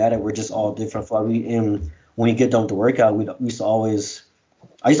 what we're bad at. We're just all different. For and when we get done with the workout, I used to always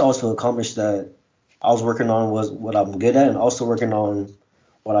feel accomplished that I was working on was what I'm good at, and also working on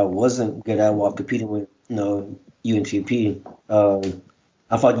what I wasn't good at while competing with, UNTP.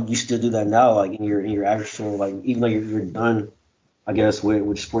 I feel like you still do that now, like in your actual, like, even though you're done, I guess,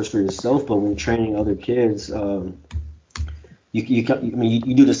 with sports for yourself, but when training other kids, you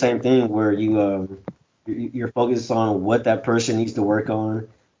do the same thing where you're focused on what that person needs to work on,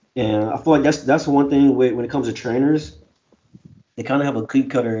 and I feel like that's one thing when it comes to trainers, they kind of have a cookie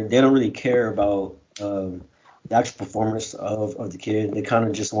cutter. They don't really care about the actual performance of the kid. They kind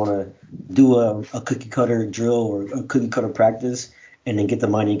of just want to do a cookie cutter drill or a cookie cutter practice and then get the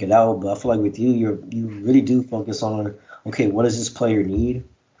money and get out. But I feel like with you really do focus on, okay, what does this player need?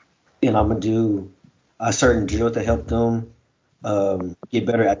 And I'm gonna do a certain drill to help them get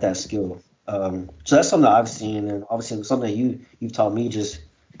better at that skill. So that's something that I've seen, and obviously something that you've taught me, just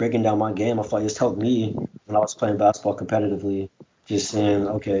breaking down my game. I feel like it's helped me when I was playing basketball competitively. Just saying,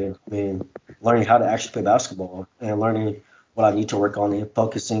 okay, learning how to actually play basketball and learning what I need to work on and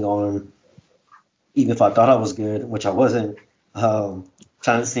focusing on, even if I thought I was good, which I wasn't, trying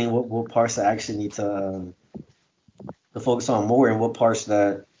to see what parts I actually need to focus on more and what parts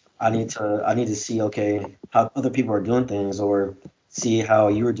that I need to see, okay, how other people are doing things, or see how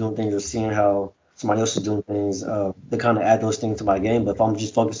you were doing things, or seeing how somebody else is doing things, to kind of add those things to my game. But if I'm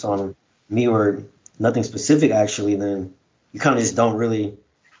just focused on me or nothing specific actually, then you kind of just don't really,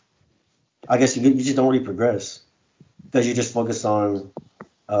 I guess you just don't really progress because you just focus on,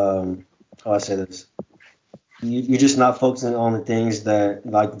 how I say this, you're just not focusing on the things that,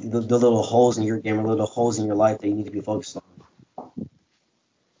 like, the little holes in your game or little holes in your life that you need to be focused on.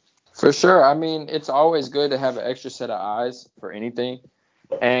 For sure. I mean, it's always good to have an extra set of eyes for anything.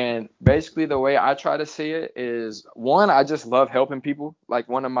 And basically, the way I try to see it is, one, I just love helping people. Like,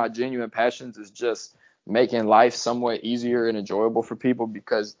 one of my genuine passions is just making life somewhat easier and enjoyable for people,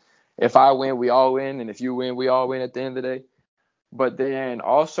 because if I win, we all win. And if you win, we all win at the end of the day. But then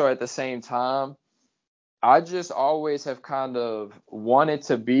also at the same time, I just always have kind of wanted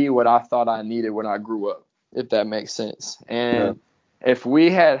to be what I thought I needed when I grew up, if that makes sense. Yeah. And if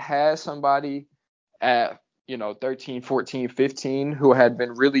we had somebody at 13, 14, 15 who had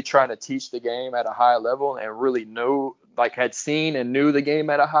been really trying to teach the game at a high level and really knew, like, had seen and knew the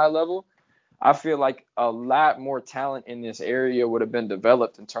game at a high level, I feel like a lot more talent in this area would have been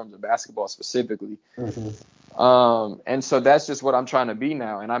developed in terms of basketball specifically. Hmm. And so that's just what I'm trying to be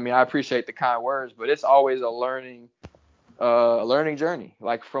now. And I mean, I appreciate the kind words, but it's always a learning journey.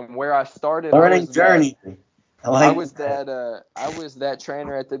 Like, from where I started, Learning journey. I I like was that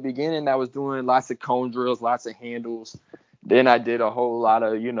trainer at the beginning that was doing lots of cone drills, lots of handles. Then I did a whole lot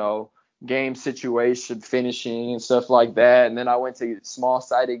of, game situation finishing and stuff like that. And then I went to small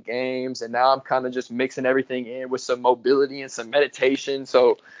sided games, and now I'm kind of just mixing everything in with some mobility and some meditation.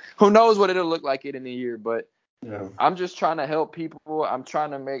 So who knows what it'll look like in a year, but yeah. I'm just trying to help people. I'm trying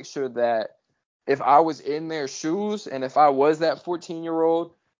to make sure that if I was in their shoes, and if I was that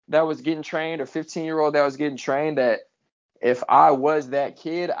 14-year-old that was getting trained, or 15-year-old that was getting trained, that if I was that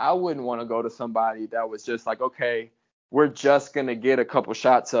kid, I wouldn't want to go to somebody that was just like, okay, we're just going to get a couple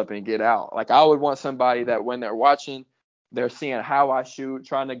shots up and get out. Like, I would want somebody that when they're watching, they're seeing how I shoot,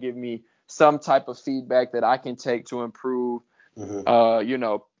 trying to give me some type of feedback that I can take to improve, Hmm. you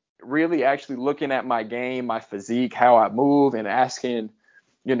know, really actually looking at my game, my physique, how I move, and asking,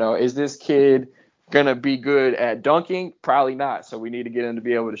 is this kid going to be good at dunking? Probably not. So we need to get him to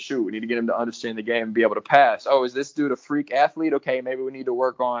be able to shoot. We need to get him to understand the game and be able to pass. Oh, is this dude a freak athlete? Okay, maybe we need to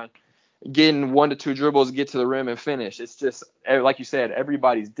work on getting 1 to 2 dribbles, get to the rim and finish. It's just, like you said,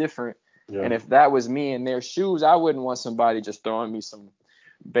 everybody's different. Yeah. And if that was me in their shoes, I wouldn't want somebody just throwing me some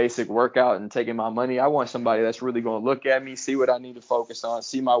basic workout and taking my money. I want somebody that's really going to look at me, see what I need to focus on,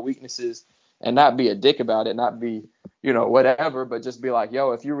 see my weaknesses, and not be a dick about it, not be, whatever, but just be like,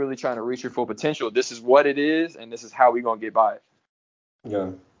 yo, if you're really trying to reach your full potential, this is what it is, and this is how we're going to get by it. Yeah.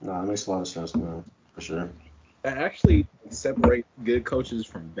 No, it makes a lot of sense, man. For sure. That actually separates good coaches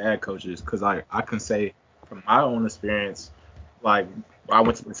from bad coaches, because I can say from my own experience, like, I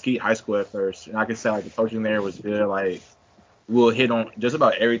went to Mesquite High School at first, and I can say, like, the coaching there was good. Like, we'll hit on just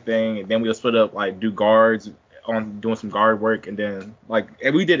about everything, and then we'll split up, like, do guards on doing some guard work, and then, like,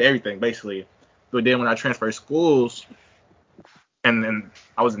 and we did everything basically. But then when I transferred schools, and then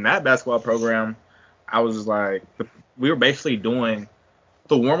I was in that basketball program, I was like, we were basically doing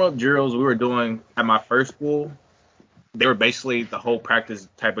the warm up drills we were doing at my first school. They were basically the whole practice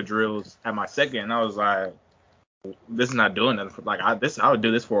type of drills at my second. And I was like, this is not doing nothing. Like, I would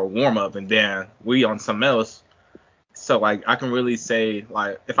do this for a warm up, and then we on something else. So, like, I can really say,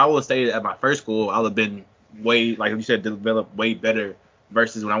 like, if I would have stayed at my first school, I would have been way, like you said, developed way better,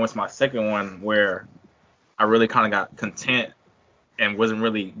 versus when I went to my second one, where I really kind of got content and wasn't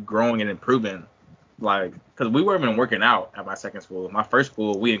really growing and improving. Like, because we weren't even working out at my second school. My first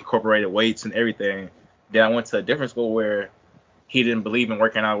school, we incorporated weights and everything. Then I went to a different school where he didn't believe in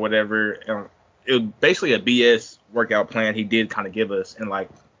working out, whatever. And it was basically a BS workout plan he did kind of give us, and like,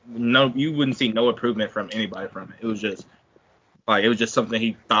 no, you wouldn't see no improvement from anybody from it. It was just something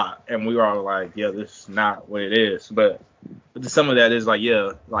he thought, and we were all like, yeah, this is not what it is. But some of that is like,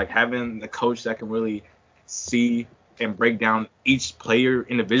 yeah, like having a coach that can really see and break down each player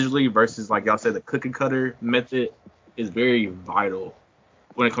individually versus, like y'all said, the cookie cutter method is very vital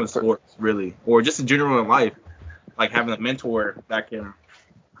when it comes to sports, really, or just in general in life. Like having a mentor that can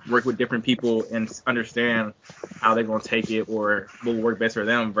work with different people and understand how they're gonna take it or what will work best for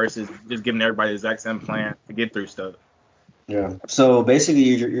them versus just giving everybody the exact same plan to get through stuff. Yeah. So basically,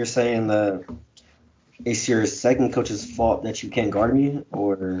 you're saying that it's your second coach's fault that you can't guard me,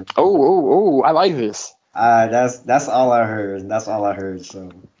 or I like this. that's all I heard. That's all I heard.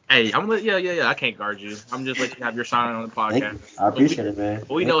 So Hey, yeah. I can't guard you. I'm just let you have your sign on the thank podcast. you. I appreciate it, man.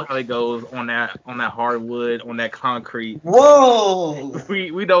 We know how it goes on that hardwood, on that concrete. Whoa!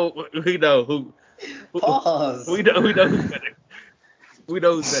 We know who Pause. we know who's better. We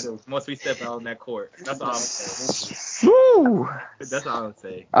know who's better once we step out on that court. That's all I'm saying. Woo. That's all I'm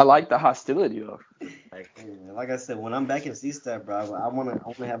saying. I like the hostility though. Like I said, when I'm back in C-Step, bro, I wanna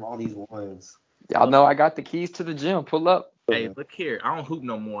have all these ones. Y'all know I got the keys to the gym. Pull up. Hey, look here. I don't hoop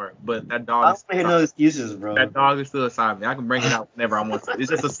no more, but that I dog don't is hear no excuses, bro. that dog is still assigned me. I can bring it out whenever I want to. It's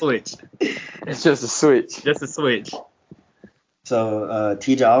just a switch. It's just a switch. Just a switch. So,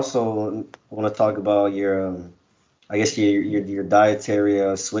 TJ, I also want to talk about your, I guess your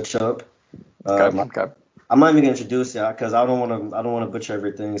dietary switch up. Okay. I'm not even gonna introduce you because I don't want to butcher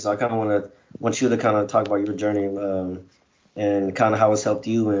everything. So I kind of want you to kind of talk about your journey and kind of how it's helped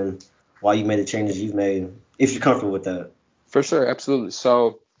you and why you made the changes you've made, if you're comfortable with that. For sure, absolutely.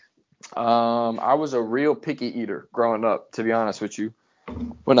 So, I was a real picky eater growing up, to be honest with you.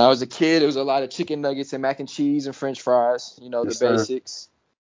 When I was a kid, it was a lot of chicken nuggets and mac and cheese and French fries, Yes, the sir. basics.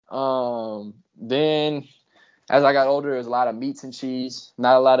 Then as I got older, it was a lot of meats and cheese,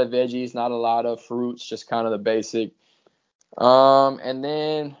 not a lot of veggies, not a lot of fruits, just kind of the basic. And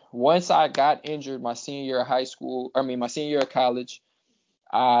then once I got injured my senior year of college,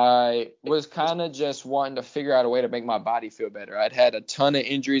 I was kind of just wanting to figure out a way to make my body feel better. I'd had a ton of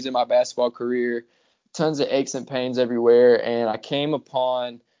injuries in my basketball career, tons of aches and pains everywhere, and I came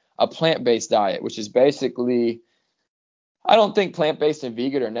upon a plant-based diet, which is basically, I don't think plant-based and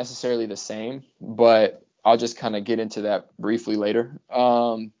vegan are necessarily the same, but I'll just kind of get into that briefly later.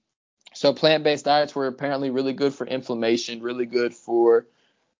 So plant-based diets were apparently really good for inflammation, really good for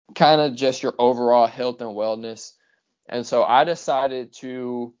kind of just your overall health and wellness. And so I decided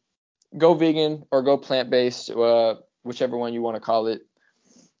to go vegan or go plant-based, whichever one you want to call it,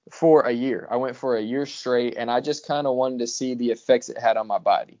 for a year. I went for a year straight, and I just kind of wanted to see the effects it had on my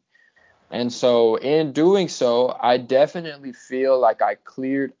body. And so in doing so, I definitely feel like I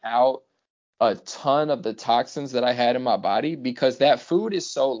cleared out a ton of the toxins that I had in my body because that food is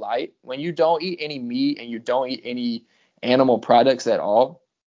so light. When you don't eat any meat and you don't eat any animal products at all,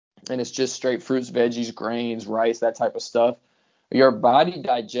 and it's just straight fruits, veggies, grains, rice, that type of stuff, your body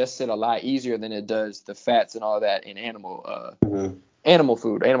digests it a lot easier than it does the fats and all that in animal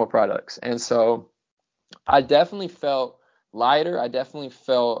food, animal products. And so I definitely felt lighter. I definitely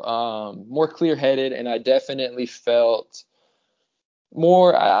felt more clear-headed, and I definitely felt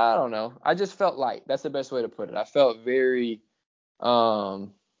more, I don't know. I just felt light. That's the best way to put it. I felt very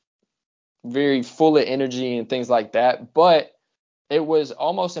very full of energy and things like that. But it was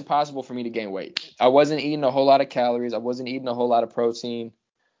almost impossible for me to gain weight. I wasn't eating a whole lot of calories. I wasn't eating a whole lot of protein.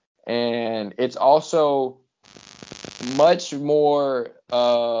 And it's also much more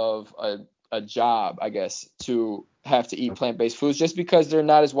of a job, I guess, to have to eat plant-based foods just because they're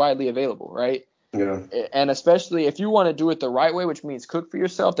not as widely available, right? Yeah. And especially if you want to do it the right way, which means cook for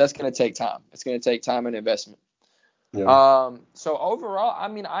yourself, that's going to take time. It's going to take time and investment. Yeah. So overall, I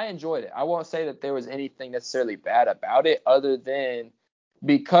mean, I enjoyed it. I won't say that there was anything necessarily bad about it other than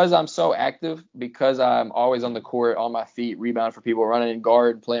because I'm so active, because I'm always on the court, on my feet, rebounding for people, running in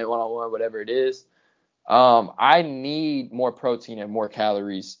guard, playing one-on-one, whatever it is. I need more protein and more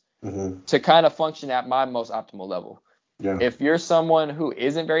calories to kind of function at my most optimal level. Yeah. If you're someone who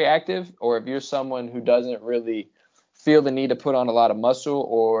isn't very active, or if you're someone who doesn't really feel the need to put on a lot of muscle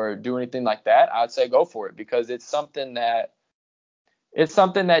or do anything like that, I'd say go for it because it's something that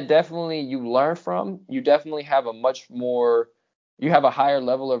definitely you learn from. You definitely have you have a higher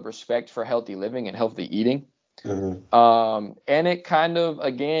level of respect for healthy living and healthy eating. And it kind of,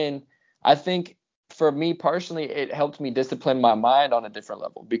 again, I think for me personally, it helped me discipline my mind on a different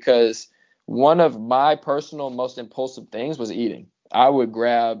level because one of my personal most impulsive things was eating. I would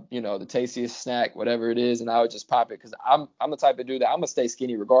grab, the tastiest snack, whatever it is, and I would just pop it because I'm the type of dude that I'm gonna stay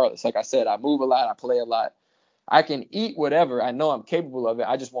skinny regardless. Like I said, I move a lot, I play a lot. I can eat whatever. I know I'm capable of it.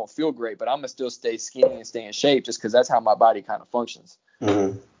 I just won't feel great, but I'm gonna still stay skinny and stay in shape just because that's how my body kind of functions.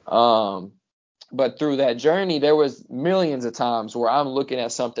 Mm-hmm. But through that journey, there was millions of times where I'm looking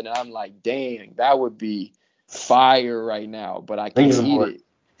at something and I'm like, dang, that would be fire right now, but I can't eat it.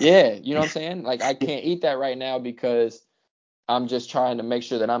 Yeah, you know what I'm saying? Like I can't eat that right now because I'm just trying to make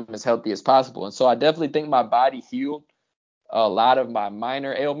sure that I'm as healthy as possible. And so I definitely think my body healed a lot of my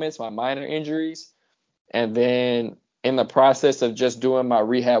minor ailments, my minor injuries. And then in the process of just doing my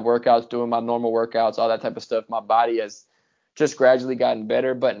rehab workouts, doing my normal workouts, all that type of stuff, my body has just gradually gotten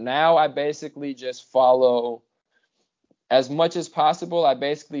better. But now I basically just follow, as much as possible, I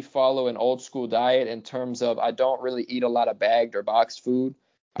basically follow an old school diet in terms of I don't really eat a lot of bagged or boxed food.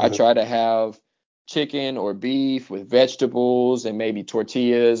 I Mm-hmm. try to have chicken or beef with vegetables and maybe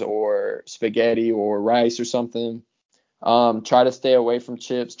tortillas or spaghetti or rice or something. Try to stay away from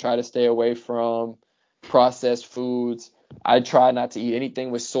chips, try to stay away from processed foods. I try not to eat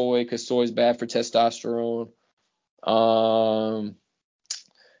anything with soy because soy is bad for testosterone. Um,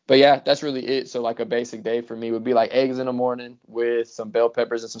 but yeah, that's really it. So like a basic day for me would be like eggs in the morning with some bell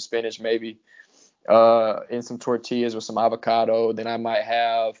peppers and some spinach maybe, and some tortillas with some avocado. Then I might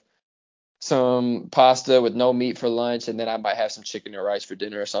have some pasta with no meat for lunch, and then I might have some chicken or rice for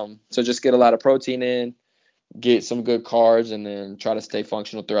dinner or something. So just get a lot of protein in, get some good carbs, and then try to stay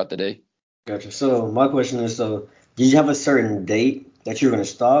functional throughout the day. Gotcha. So my question is, did you have a certain date that you're gonna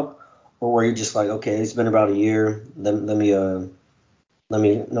stop, or were you just like, okay, it's been about a year, let me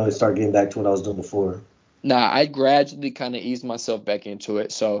no start getting back to what I was doing before? Nah, I gradually kind of eased myself back into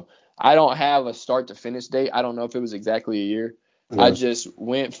it. So I don't have a start to finish date. I don't know if it was exactly a year. I Yeah. just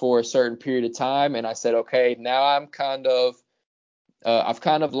went for a certain period of time and I said, okay, now I've kind of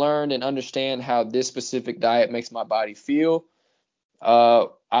learned and understand how this specific diet makes my body feel.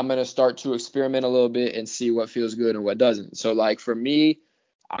 I'm going to start to experiment a little bit and see what feels good and what doesn't. So like for me,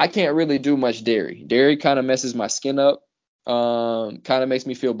 I can't really do much dairy. Dairy kind of messes my skin up. Kind of makes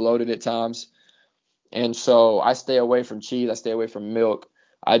me feel bloated at times. And so I stay away from cheese. I stay away from milk.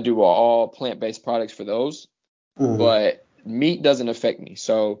 I do all plant-based products for those, Mm-hmm. but meat doesn't affect me.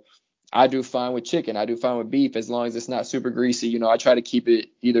 So I do fine with chicken. I do fine with beef as long as it's not super greasy. I try to keep it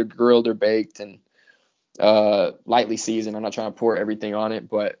either grilled or baked and lightly seasoned. I'm not trying to pour everything on it,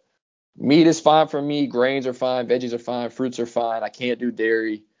 but meat is fine for me. Grains are fine. Veggies are fine. Fruits are fine. I can't do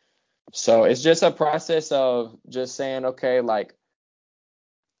dairy. So it's just a process of just saying, okay, like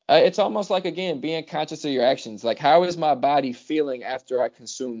it's almost like, again, being conscious of your actions. Like, how is my body feeling after I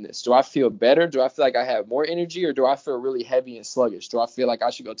consume this? Do I feel better? Do I feel like I have more energy, or do I feel really heavy and sluggish? Do I feel like I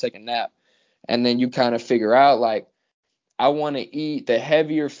should go take a nap? And then you kind of figure out, like, I want to eat the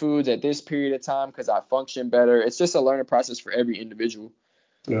heavier foods at this period of time because I function better. It's just a learning process for every individual.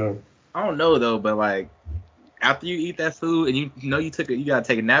 Yeah. I don't know though, but like after you eat that food and you gotta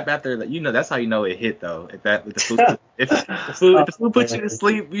take a nap after, like, that's how you know it hit though. If the food if the food puts you to Man.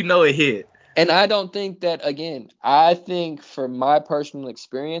 sleep, you know it hit. And I don't think that, again, I think from my personal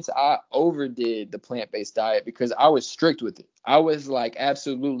experience, I overdid the plant-based diet because I was strict with it. I was like,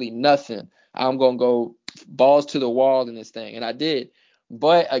 absolutely nothing. I'm going to go balls to the wall in this thing. And I did.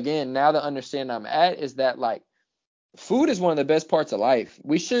 But again, now the understanding I'm at is that, like, food is one of the best parts of life.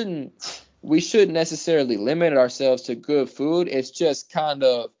 We shouldn't necessarily limit ourselves to good food. It's just kind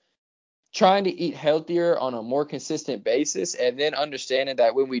of trying to eat healthier on a more consistent basis, and then understanding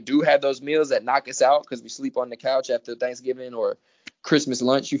that when we do have those meals that knock us out because we sleep on the couch after Thanksgiving or Christmas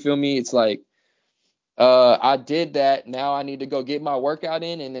lunch, you feel me? It's like, I did that. Now I need to go get my workout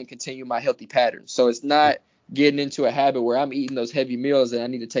in and then continue my healthy pattern. So it's not getting into a habit where I'm eating those heavy meals and I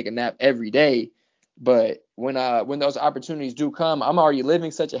need to take a nap every day. But when those opportunities do come, I'm already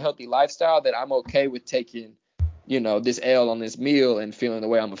living such a healthy lifestyle that I'm okay with taking, this L on this meal and feeling the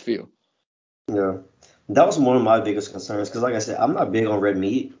way I'm gonna feel. Yeah. That was one of my biggest concerns because, like I said, I'm not big on red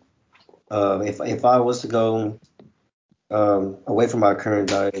meat. If I was to go away from my current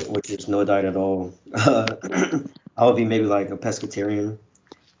diet, which is no diet at all, I would be maybe like a pescatarian,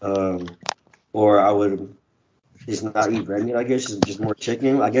 um, or I would just not eat red meat. I guess just more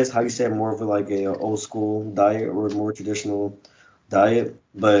chicken. I guess how you said, more of like a old school diet or a more traditional diet.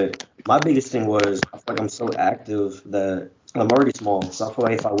 But my biggest thing was I feel like I'm so active that I'm already small, so I feel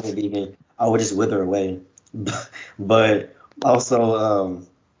like if I went vegan, I would just wither away. But also,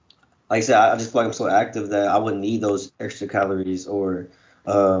 like I said, I just feel like I'm so active that I wouldn't need those extra calories or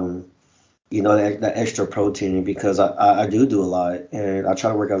um, that extra protein because I do a lot and I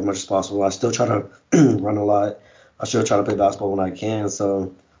try to work out as much as possible. I still try to run a lot. I still try to play basketball when I can.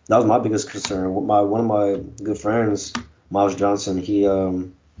 So that was my biggest concern. One of my good friends, Miles Johnson, he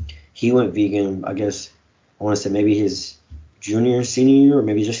went vegan. I guess I want to say maybe his senior year, or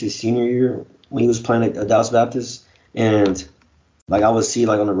maybe just his senior year when he was playing at Dallas Baptist. And like I would see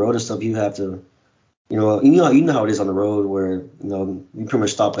like on the road and stuff, you have to you know how it is on the road where you pretty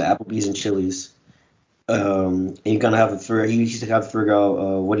much stop at Applebee's and Chili's. And you kind of have to figure. He used to have to figure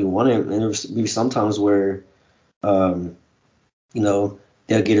out what he wanted, and there was maybe sometimes where um, they'll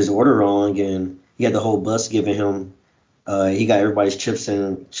get his order wrong, and he had the whole bus giving him. He got everybody's chips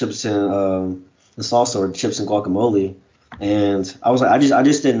and the salsa or chips and guacamole, and I was like, I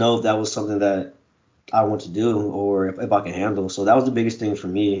just didn't know if that was something that I want to do or if I can handle. So that was the biggest thing for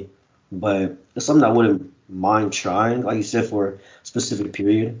me. But it's something I wouldn't mind trying, like you said, for a specific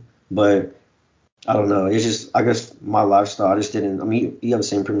period. But I don't know. It's just, I guess my lifestyle, I just didn't. I mean, you have the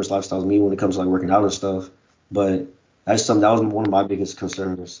same pretty much lifestyle as me when it comes to like working out and stuff. But that's something that was one of my biggest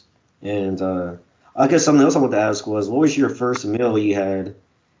concerns. And I guess something else I wanted to ask was, what was your first meal you had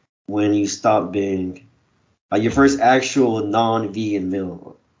when you stopped being, like your first actual non-vegan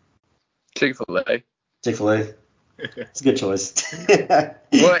meal? Chick-fil-A. Chick-fil-A. It's a good choice.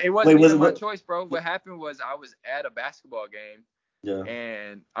 Well, it wasn't Wait, even my choice, bro. What happened was I was at a basketball game Yeah,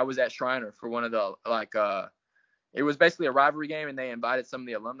 and I was at Shriner for one of the it was basically a rivalry game and they invited some of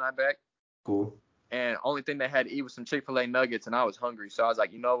the alumni back. cool. And only thing they had to eat was some Chick-fil-A nuggets and I was hungry. So I was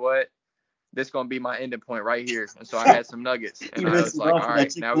like, you know what? This gonna be my ending point right here. And so I had some nuggets and You I was rinsed it like, off all with that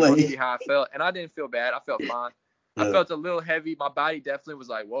right, now we're gonna Chick-fil-A. see how I felt. And I didn't feel bad. I felt fine. I Yeah. felt a little heavy. My body definitely was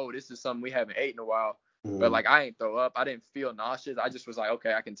like, whoa, this is something we haven't ate in a while. But Mm. like I ain't throw up. I didn't feel nauseous. I just was like,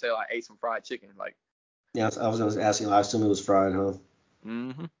 okay, I can tell I ate some fried chicken. Like, Yeah, I was gonna ask you. I assume it was fried, huh?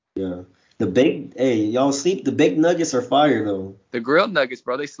 mm-hmm. Yeah. Hey, y'all sleep. The baked nuggets are fire though. The grilled nuggets,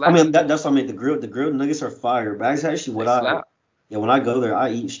 bro, they I slap. mean, that's what I mean. The grilled nuggets are fire. But that's actually They what slap. yeah, when I go there,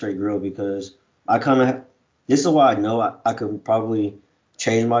 I eat straight grilled because I kind of, this is why I know I could probably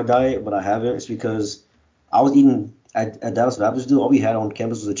change my diet, but I haven't. It's because I was eating at Dallas Baptist, dude. All we had on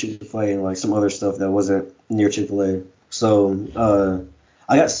campus was a Chick-fil-A and like some other stuff that wasn't near Chick-fil-A. So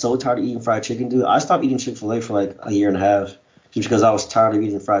I got so tired of eating fried chicken, dude. I stopped eating Chick-fil-A for like a year and a half just because I was tired of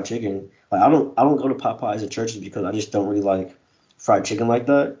eating fried chicken. Like I don't go to Popeyes and churches because I just don't really like fried chicken like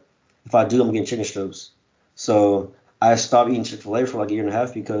that. If I do, I'm getting chicken strips. So I stopped eating Chick-fil-A for like a year and a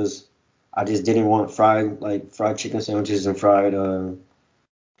half because I just didn't want fried chicken sandwiches and fried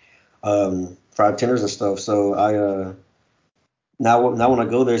tenders and stuff. So now when I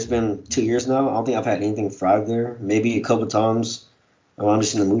go there, it's been 2 years now. I don't think I've had anything fried there. Maybe a couple times when I'm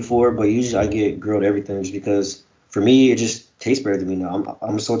just in the mood for it, but usually I get grilled everything just because for me it just tastes better to me now.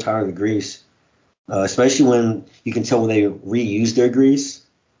 I'm so tired of the grease, especially when you can tell when they reuse their grease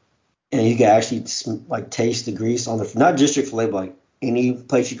and you can actually like taste the grease on the not just Chick-fil-A, but like any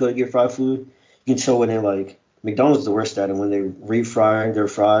place you go to get fried food, you can tell when they like McDonald's is the worst at it when they refry their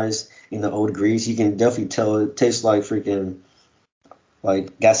fries in the old grease. You can definitely tell it tastes like freaking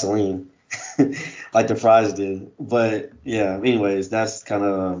like gasoline, like the fries did. But yeah, anyways, that's kind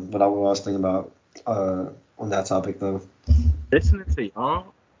of what I was thinking about on that topic though. Listening to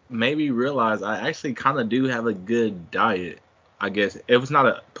y'all made me realize I actually kind of do have a good diet. I guess it was not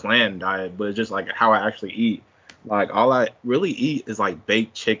a planned diet, but it's just like how I actually eat. Like all I really eat is like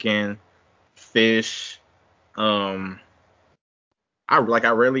baked chicken, fish. Um, I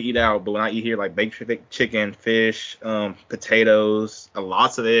rarely eat out, but when I eat here, like baked chicken, fish, potatoes,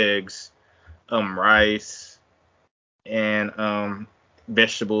 lots of eggs, rice, and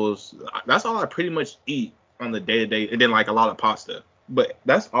vegetables. That's all I pretty much eat on the day to day, and then like a lot of pasta. But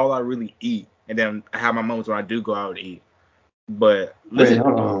that's all I really eat. And then I have my moments where I do go out and eat. But Wait, listen,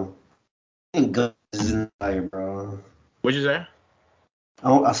 hold on. I think Gumby's is in that diet, bro. what you say?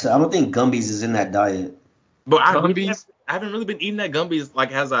 I don't think Gumby's is in that diet. But Gumby's. I haven't really been eating that gummies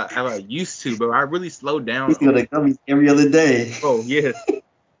like as I used to. But I really slowed I down. used to go to Gumby's every other day. Oh yes, I Hey,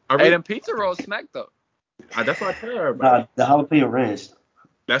 really. them pizza rolls smack though. That's what I tell everybody. Nah, the jalapeno ranch.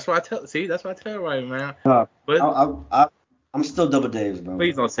 That's what I tell. See, that's what I tell everybody, man. Nah, But I'm still double Dave's, bro.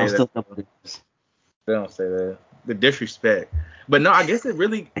 please don't I'm say that. still double Dave's. They don't say that. The disrespect. But no, I guess it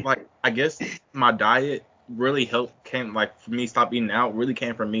really like I guess my diet really helped came like for me stop eating out really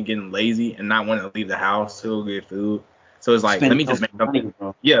came from me getting lazy and not wanting to leave the house to go get food. So it's like let Spending me just make money, something.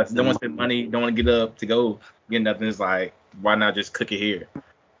 bro. Yes, don't Spending want to spend money, don't want to get up to go get nothing. It's like why not just cook it here?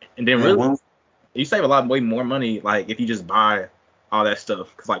 And then Yeah, really one you save a lot way more money like if you just buy all that stuff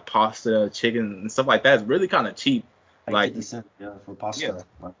because like pasta, chicken and stuff like that is really kind of cheap. like Like 50 cents, yeah, for yeah, pasta.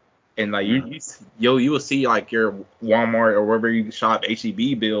 Like, And like you will see like your Walmart or wherever you shop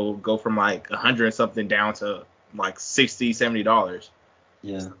HEB bill go from like 100 and something down to like $60-$70.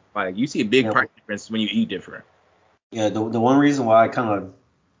 Yeah. Like you see a big Yeah. price difference when you eat different. Yeah. The one reason why I kind of,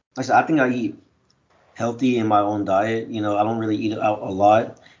 like I said, I think I eat healthy in my own diet. You know, I don't really eat out a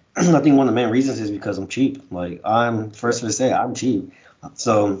lot. I think one of the main reasons is because I'm cheap. Like I'm first to say I'm cheap.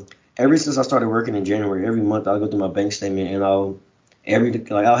 So ever since I started working in January, every month I'll go through my bank statement and I'll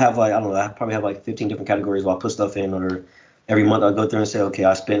have like I don't know, I probably have like 15 different categories where I put stuff in, or every month I'll go through and say, okay,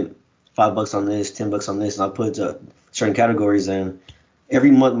 I spent $5 on this, $10 on this, and I put certain categories in. Every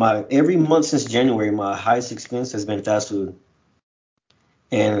month since January, my highest expense has been fast food.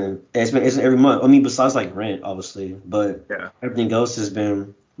 And it's every month. I mean, besides like rent, obviously, but Yeah. everything else has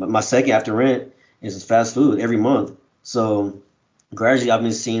been my second after rent is fast food every month. So gradually, I've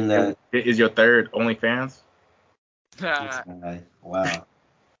been seeing that. Is your third OnlyFans? Wow.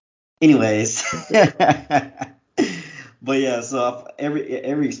 Anyways, but yeah, so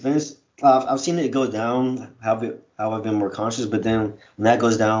every expense, I've seen it go down. How I've been more conscious, but then when that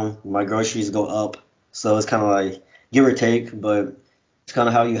goes down, my groceries go up. So it's kind of like give or take, but it's kind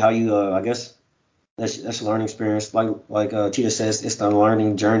of how you I guess that's a learning experience. Like Tita says, it's the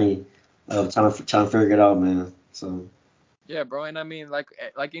learning journey of trying to figure it out, man. So Yeah, bro, and I mean, like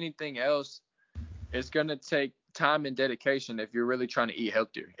anything else, it's gonna take time and dedication if you're really trying to eat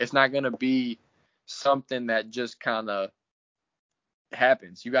healthier. It's not gonna be something that just kind of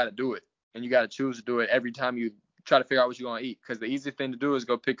happens. You got to do it, and you got to choose to do it every time you try to figure out what you're gonna eat. Because the easy thing to do is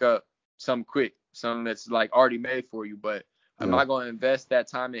go pick up something quick, something that's like already made for you. But am yeah, I going to invest that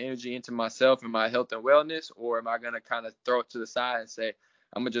time and energy into myself and my health and wellness, or am I going to kind of throw it to the side and say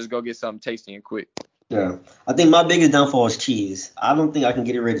I'm gonna just go get something tasty and quick? yeah. I think my biggest downfall is cheese. I don't think I can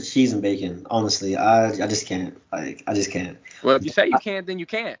get rid of cheese and bacon. Honestly, I just can't. Like I just can't. Well, if you say you can't, then you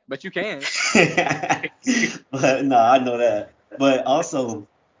can't. But you can. But no, I know that. But also,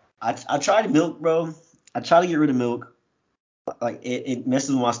 I tried milk, bro. I try to get rid of milk. Like it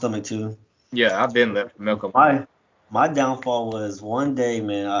messes with my stomach too. Yeah, I've been left milk alone. My downfall was one day,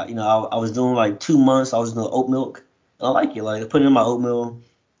 man. I was doing like 2 months. I was doing oat milk. I like it. Like I put it in my oatmeal.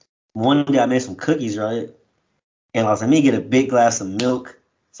 One day I made some cookies, right? And I was like, let me get a big glass of milk.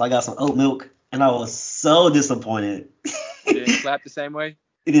 So I got some oat milk, and I was so disappointed. It didn't slap the same way.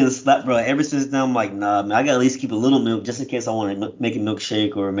 It didn't slap, bro. Ever since then, I'm like, nah, man. I gotta at least keep a little milk just in case I want to make a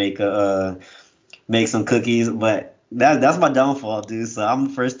milkshake or make some cookies. But that's my downfall, dude. So I'm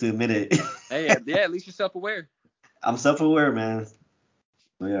the first to admit it. Hey, yeah, at least you're self-aware. I'm self-aware, man.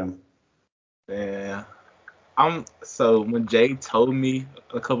 But yeah. Yeah. So when Jay told me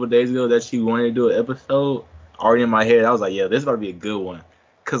a couple of days ago that she wanted to do an episode, already in my head, I was like, yeah, this is about to be a good one.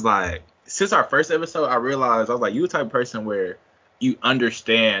 Cause like since our first episode, I realized I was like, you the type of person where you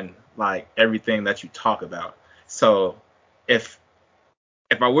understand like everything that you talk about. So if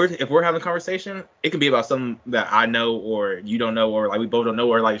if we're having a conversation, it can be about something that I know or you don't know or like we both don't know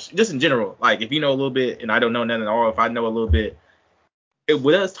or like just in general. Like if you know a little bit and I don't know nothing at all, if I know a little bit,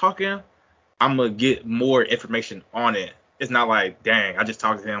 with us talking, I'm gonna get more information on it. It's not like, dang, I just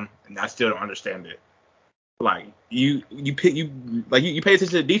talked to him and I still don't understand it. Like you pay attention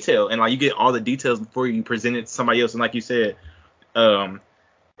to detail and like you get all the details before you present it to somebody else. And like you said, um,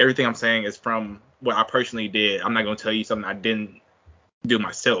 everything I'm saying is from what I personally did. I'm not gonna tell you something I didn't do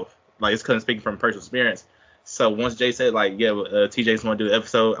myself. Like it's because I'm speaking from personal experience. So once Jay said like, yeah, TJ's want to do the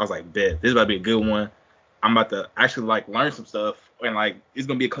episode, I was like, bet this is about to be a good one. I'm about to actually like learn some stuff and like it's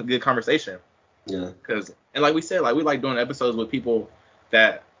gonna be a good conversation. Yeah. Cause and like we said, like we like doing episodes with people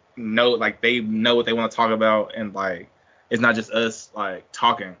that know like they know what they want to talk about and like it's not just us like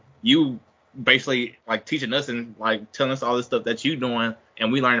talking. You basically like teaching us and like telling us all this stuff that you doing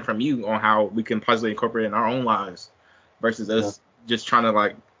and we learning from you on how we can possibly incorporate it in our own lives versus Yeah. us just trying to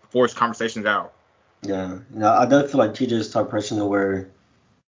like force conversations out. Yeah. No, I definitely feel like TJ is the type of person where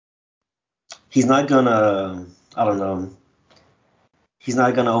he's not gonna, I don't know, he's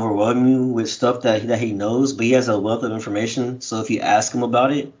not gonna overwhelm you with stuff that he knows, but he has a wealth of information. So if you ask him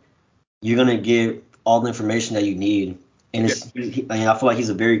about it, you're gonna get all the information that you need. And Yeah. and I feel like he's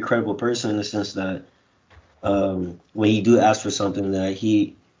a very credible person in the sense that when you do ask for something, that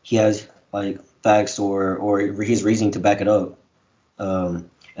he has like facts or his reasoning to back it up.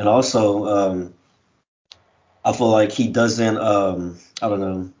 And also, I feel like he doesn't, I don't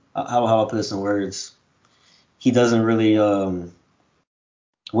know how I put this in words. He doesn't really,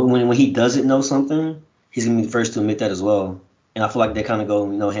 when he doesn't know something, he's gonna be the first to admit that as well. And I feel like they kind of go,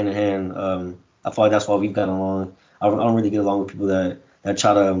 hand in hand. I feel like that's why we've got along. I don't really get along with people that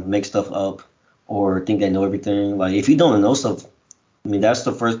try to make stuff up or think they know everything. Like if you don't know stuff, I mean, that's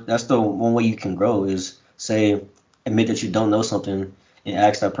the one way you can grow is say, admit that you don't know something and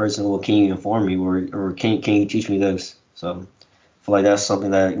ask that person, well, can you inform me or can you teach me this? So I feel like that's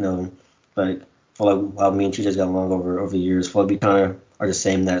something that, like, I feel like how me and TJ got along over the years. I feel like we kind of are the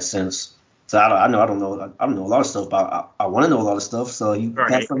same in that sense. So I don't know a lot of stuff, but I want to know a lot of stuff. So you got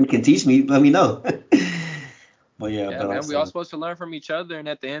Right. something you can teach me, let me know. But yeah, Yeah, but man, we all also, supposed to learn from each other. And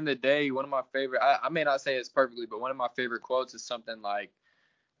at the end of the day, one of my favorite, I may not say it's perfectly, but one of my favorite quotes is something like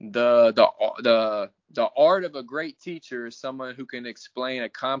the art of a great teacher is someone who can explain a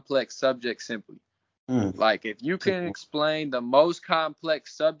complex subject simply. mm, Like if you can explain the most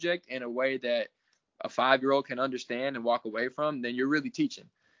complex subject in a way that a 5-year-old can understand and walk away from, then you're really teaching.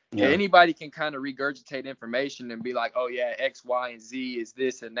 yeah, Anybody can kind of regurgitate information and be like, oh yeah, X, Y, and Z is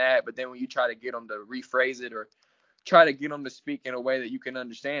this and that. But then when you try to get them to rephrase it or try to get them to speak in a way that you can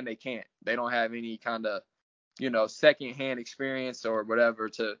understand, they can't. They don't have any kind of, secondhand experience or whatever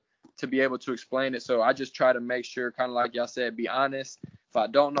to be able to explain it. So I just try to make sure, kind of like y'all said, be honest. If I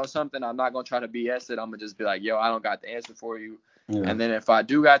don't know something, I'm not gonna try to BS it. I'm gonna just be like, yo, I don't got the answer for you. yeah. And then if I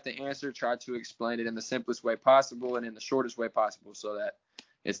do got the answer, try to explain it in the simplest way possible and in the shortest way possible, so that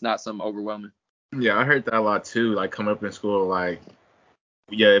it's not something overwhelming. Yeah, I heard that a lot too. Like coming up in school, like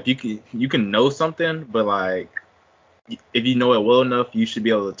yeah, if you can know something, but like if you know it well enough, you should be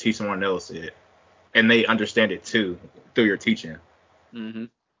able to teach someone else it, and they understand it too through your teaching. Mm-hmm.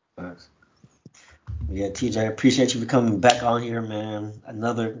 Thanks. Yeah, TJ, I appreciate you for coming back on here, man.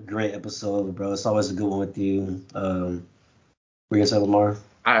 Another great episode, bro. It's always a good one with you. What you gonna say, Lamar?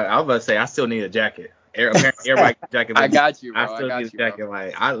 I was about to say I still need a jacket. Apparently everybody gets a jacket. I But got you, I bro. I still need got a you, bro. jacket.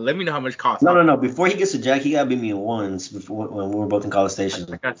 Like let me know how much it costs. No. Before he gets to Jack, he gotta beat me in ones before when we were both in College Station.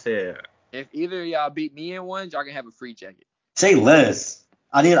 Like I said, If either of y'all beat me in one, y'all can have a free jacket. Say less.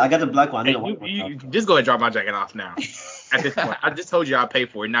 I got the black one. I need hey, a you, white one you now. you just go ahead and drop my jacket off now. At this point, I just told you I pay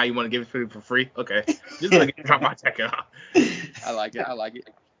for it. Now you want to give it to me for free? Okay, just go ahead and drop my jacket off. I like it. I like it.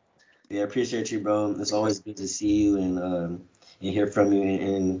 Yeah, appreciate you, bro. It's always good to see you and hear from you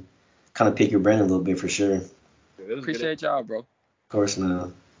and kind of pick your brain a little bit for sure. Of It was good. Appreciate y'all, bro. course,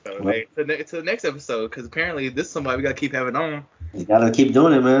 now. So, Well, hey, to the next episode, because apparently this is somebody we gotta keep having on. you gotta keep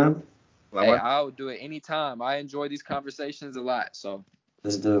doing it, man. Hey, I'll do it anytime. I enjoy these conversations a lot. So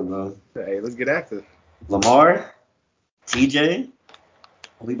Let's do it, bro. Hey, let's get active. Lamar, TJ,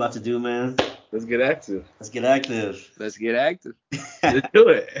 what we about to do, man? Let's get active. Let's get active. let's get active. Let's do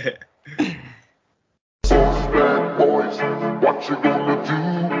it. Bad boys, what you gonna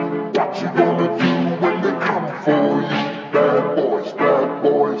do? What you gonna do when they come for you?